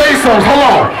 I'm gonna tell you something. Hold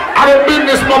on. I done been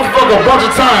this motherfucker a bunch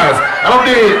of times. I done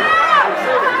did,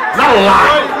 not a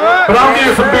lot, but I done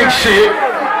did some big shit.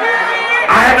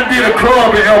 I haven't did a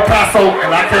club in El Paso,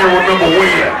 and I can't remember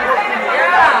when.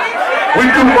 We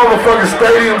do motherfucking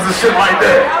stadiums and shit like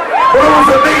that. But it was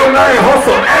a nigga named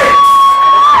Hustle X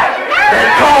that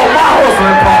called my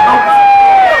hustling partner.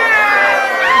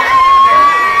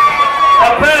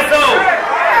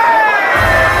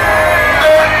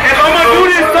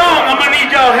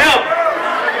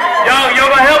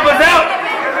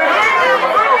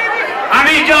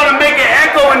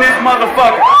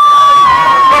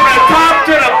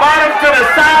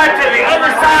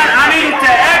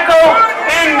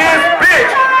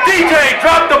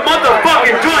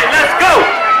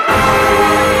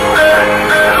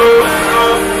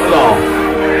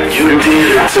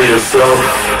 to yourself.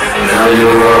 Now you're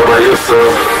all by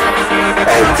yourself.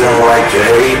 Acting like you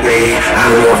hate me. I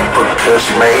left because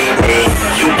you made me.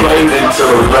 You played into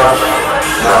the left.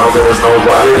 Now there's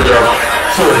nobody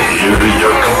left to hear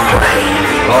your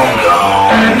complaint. Long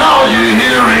gone. And all you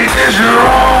hearing is your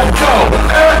own talk.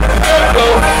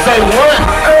 Say what?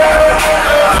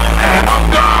 And I'm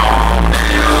gone.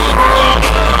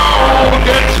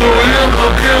 Get to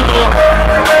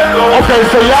okay,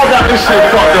 so y'all got this shit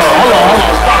fucked up. Hold on.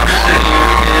 Stop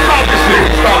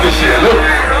this shit. Look,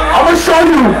 I'm gonna show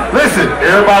you. Listen,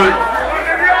 everybody.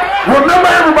 Remember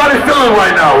everybody feeling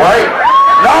right now, right?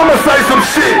 Now I'm gonna say some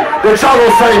shit that y'all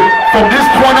gonna say, from this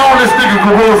point on, this nigga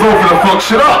Gorilla's over to fuck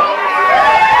shit up.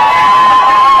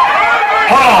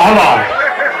 Hold on.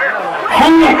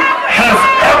 Who has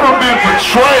ever been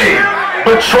betrayed,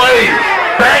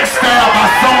 backstabbed by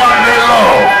somebody they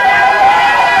love?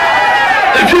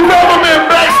 If you've ever been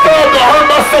backstabbed or hurt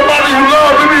by somebody you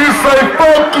love, let me just say,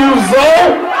 fuck you,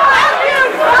 Zoe.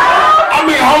 I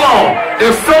mean, hold on.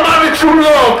 If somebody that you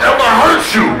love ever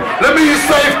hurts you, let me just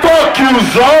say, fuck you,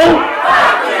 Zoe.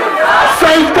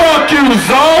 Say, fuck you,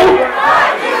 Zoe.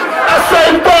 I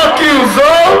say, fuck you,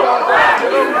 Zoe.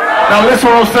 Now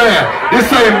listen what I'm saying. This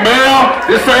ain't male,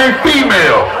 this ain't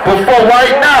female. But for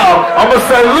right now, I'm gonna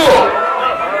say, look.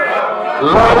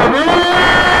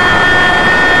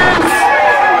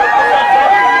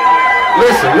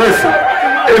 Listen.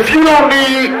 If you don't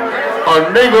need a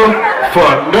nigga for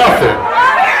nothing,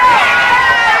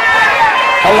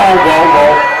 hold on, bro.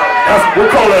 We'll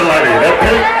call that light in. That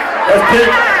pink, that's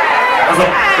pink. That's a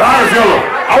line is yellow.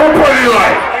 I will put it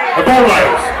light. The both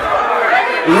lighters.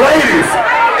 Ladies,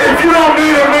 if you don't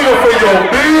need a nigga for your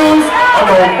bills or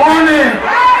no money,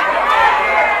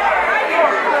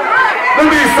 let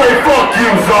me say fuck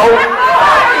you, Zoe.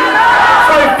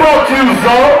 Say fuck you,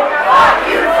 Zoe.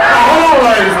 Now hold on,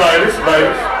 ladies.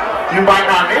 You might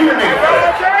not need a nigga for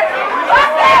that.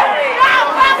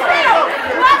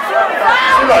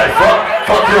 She like,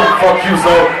 fuck you,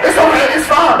 Zoe. It's okay, it's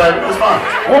fine, baby, it's fine.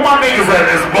 Where my niggas at,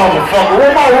 this motherfucker?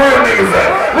 Where my real niggas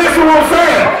at? Listen what I'm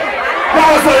saying.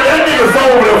 Y'all say that nigga's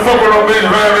over there fucking on bitch,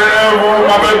 man.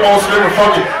 My baby won't sleep and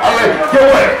fuck you. I like, yo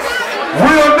what?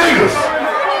 Real niggas.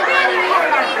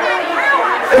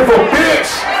 If a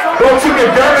bitch don't took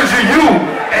advantage of you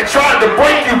and tried to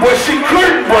break you, but she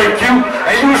couldn't break you,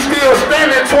 and you still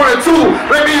standing 22,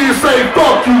 let me just say,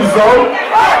 fuck you, Zoe.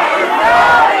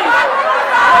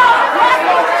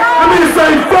 Let me just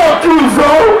say, fuck you,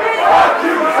 Zoe.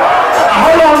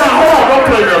 Hold on, don't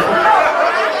play that.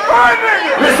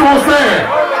 Listen what I'm saying.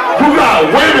 You got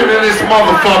women in this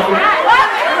motherfucker.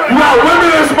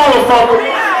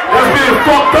 That's being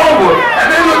fucked over.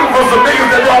 And they looking for some niggas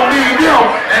that don't need them.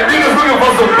 And niggas looking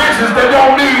for some bitches that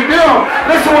don't need them.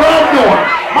 Listen what I'm doing.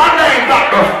 My name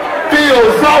Dr.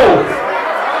 Phil Zoe.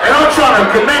 And I'm trying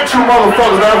to connect you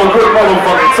motherfuckers to have a good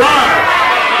motherfucking time.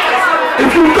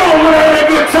 If you don't want to have a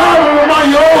good time,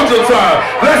 remind you hold your time.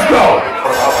 Let's go.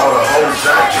 All the hoes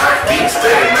jack beats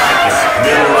steady knocking.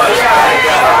 Middle rush, I ain't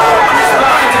got a hole.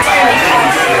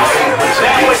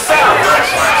 What's up?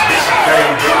 Bitch, you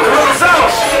can't do it. What's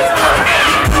up?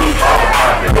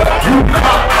 You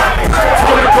caught.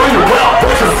 Told it for you well,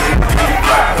 bitches.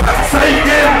 Say you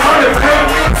getting money, man.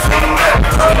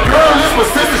 Girl, this was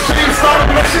sister, she ain't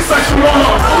starting, man. She said she want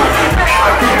her food. I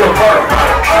keep the bird.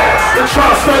 They're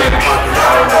trying to say it.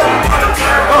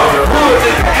 Good,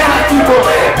 and I keep her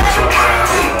bad.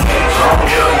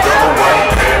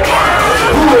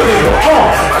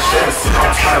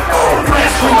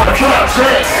 Flash from the drop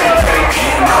jacks.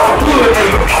 Good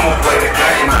nigga. I'ma play the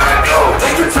game, I know.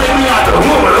 They can take me out the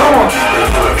hood on.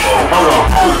 Hold on.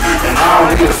 I don't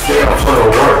need a scale for the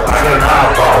work. I got an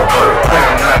eyeball work. I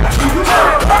am not too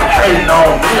hurt. Hating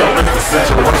on me, I'm in the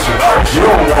situation. You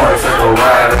don't want to take a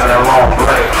ride in that long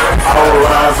break. All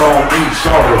eyes on me,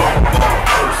 shoulder.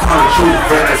 The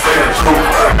truth, and they say the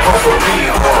truth. Hustle me,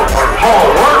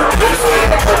 hard work.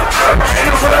 And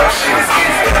the trap shit is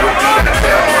easy.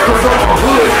 Cause I'm a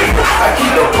hood nigga. I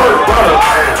keep the perk butter.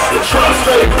 The trap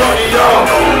stay funny, y'all.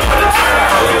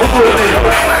 Hood nigga.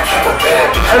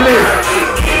 Hey, listen.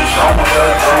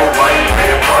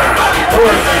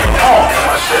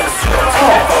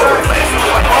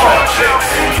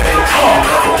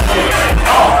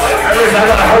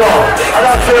 Hold on. I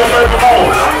gotta tell my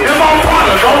phone. It's my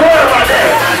partner. Don't worry about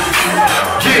that.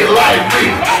 Get like me.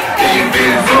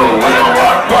 Even zoo. We don't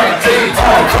rock white tees.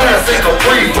 Classic or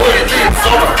free. Put it in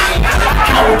summer.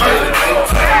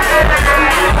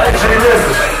 Hey, G,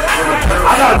 listen.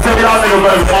 I gotta tell y'all niggas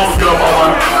baby mama get up on my.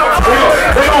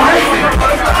 They gon' hate me.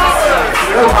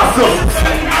 That's my sister.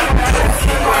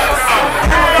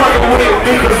 Fucking with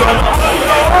me because I'm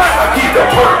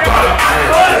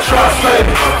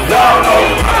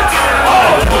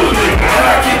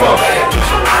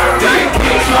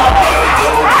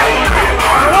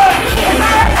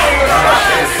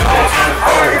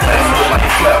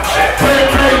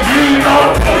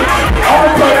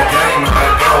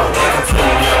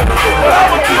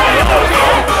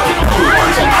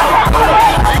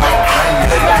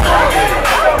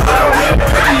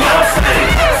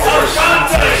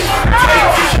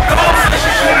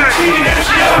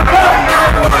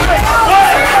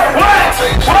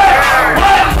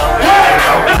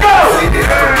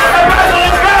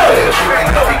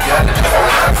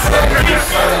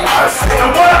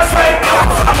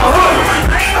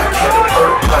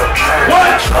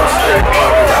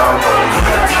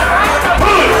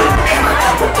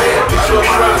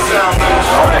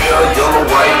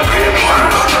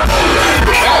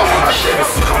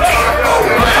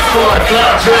like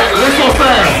Flapjack. Listen what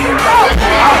I'm saying.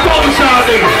 I fuck with y'all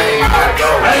niggas.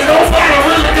 Ain't nobody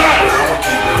really got it.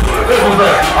 Listen what I'm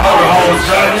saying. All the hoes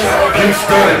shining, big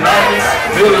studded Nike,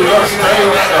 Billy up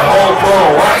staying like the whole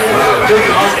bro white.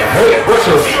 Nigga on the head, what's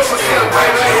your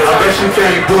I bet you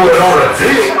can't do it on a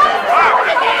dick.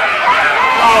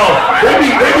 Oh, they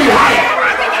be hype.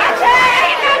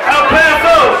 El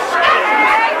Paso.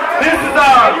 This is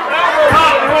our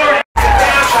top 4.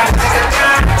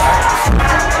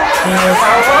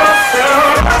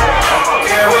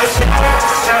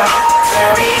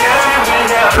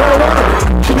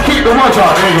 Keep the watch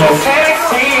out, there you go.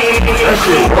 That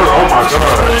shit work, oh my god.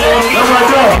 That's right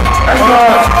there. That's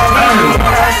right.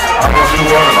 I want you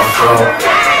running myself.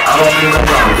 I don't need no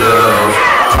girl.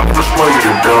 I'm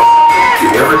persuaded, bro.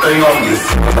 Get everything on you.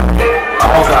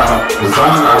 All kind of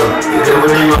designer. Get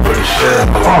everything on this shit.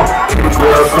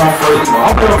 Girl, some face.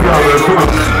 I'm gonna be out there too.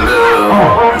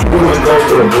 You wanna go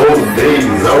to the blue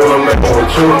days. I wanna make one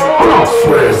with you. I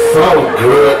swear it's so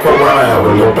good. Come around and have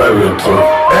a little baby or two.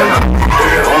 And I'm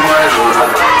dead on my head.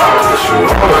 I'll push you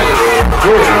on my head.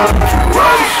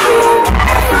 Right show.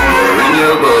 In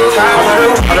your book.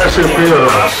 How that shit feel?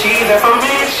 She's a for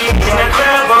me. She's in the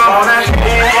club on that shit.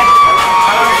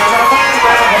 I'm trying to find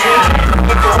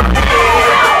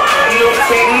you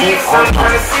take me some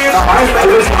trying to see it. I've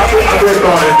been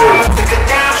going to do.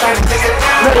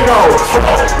 Let it go.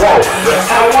 Whoa.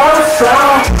 I want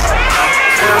some.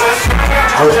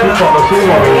 I was too far to see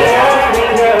one.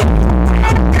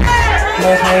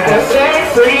 Let's make a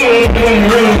sexy.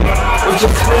 It's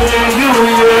just me and you,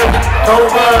 yeah.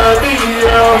 Nobody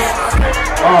else.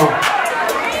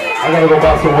 I gotta go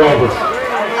buy some rubbers.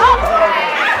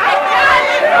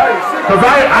 Cause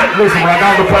listen, when I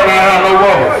got to play, I have no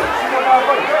rubbers.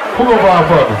 Who gonna buy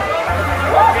for me?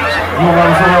 You gonna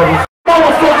buy some rubbers?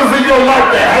 Motherfuckers in your life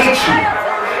that hate you.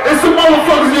 It's some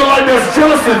motherfuckers in your life that's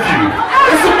jealous of you.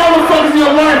 It's some motherfuckers in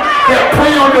your life that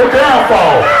prey on your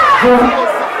downfall.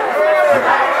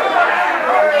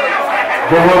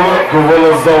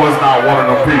 Gorilla Zoe is not one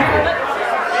of them people.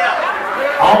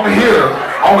 I'm here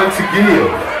only to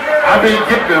give. I've been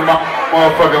giving in my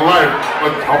motherfucking life,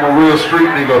 but I'm a real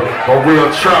street nigga, a real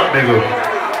trap nigga.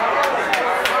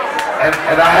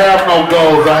 And I have no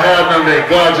goals, I have none that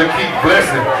God just keep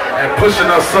blessing and pushing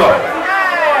us up.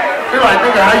 They're like,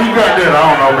 nigga, how you got that? I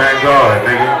don't know, man, God,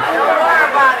 nigga.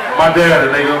 My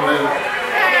daddy, nigga.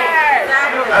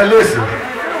 Hey, listen.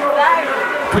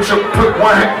 Put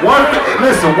one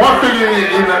finger in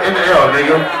the air,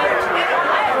 nigga.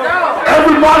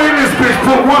 Everybody in this bitch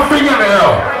put one finger in the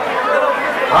air.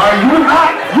 You would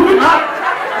not.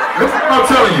 Listen what I'm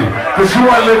telling you, because you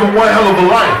are living one hell of a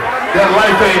life. That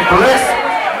life ain't blessed.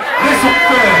 Listen,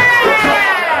 man.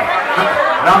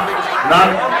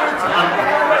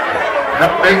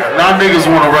 Now niggas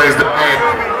want to raise the hand.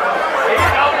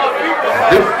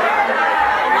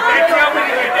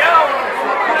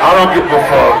 I don't give a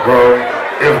fuck, bro,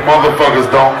 if motherfuckers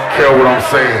don't care what I'm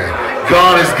saying.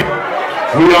 God is good.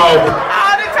 We all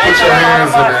put your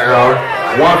hands in the air.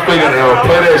 One finger in the air.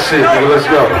 Play that shit, nigga. Let's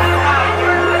go.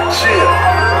 Shit.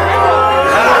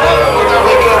 When I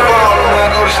wake up all when I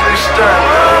go to sleep stern.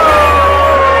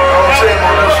 I don't say no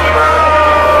this one, man.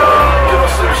 Give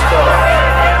us some stuff.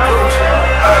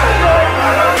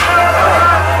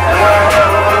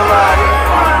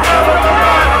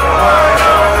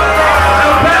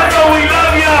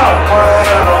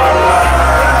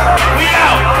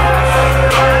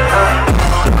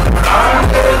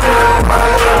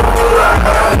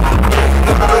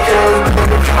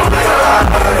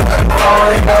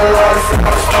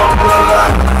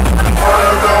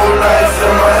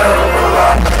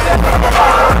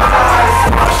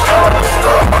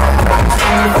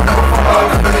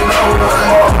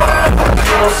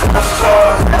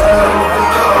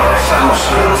 Some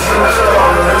shit.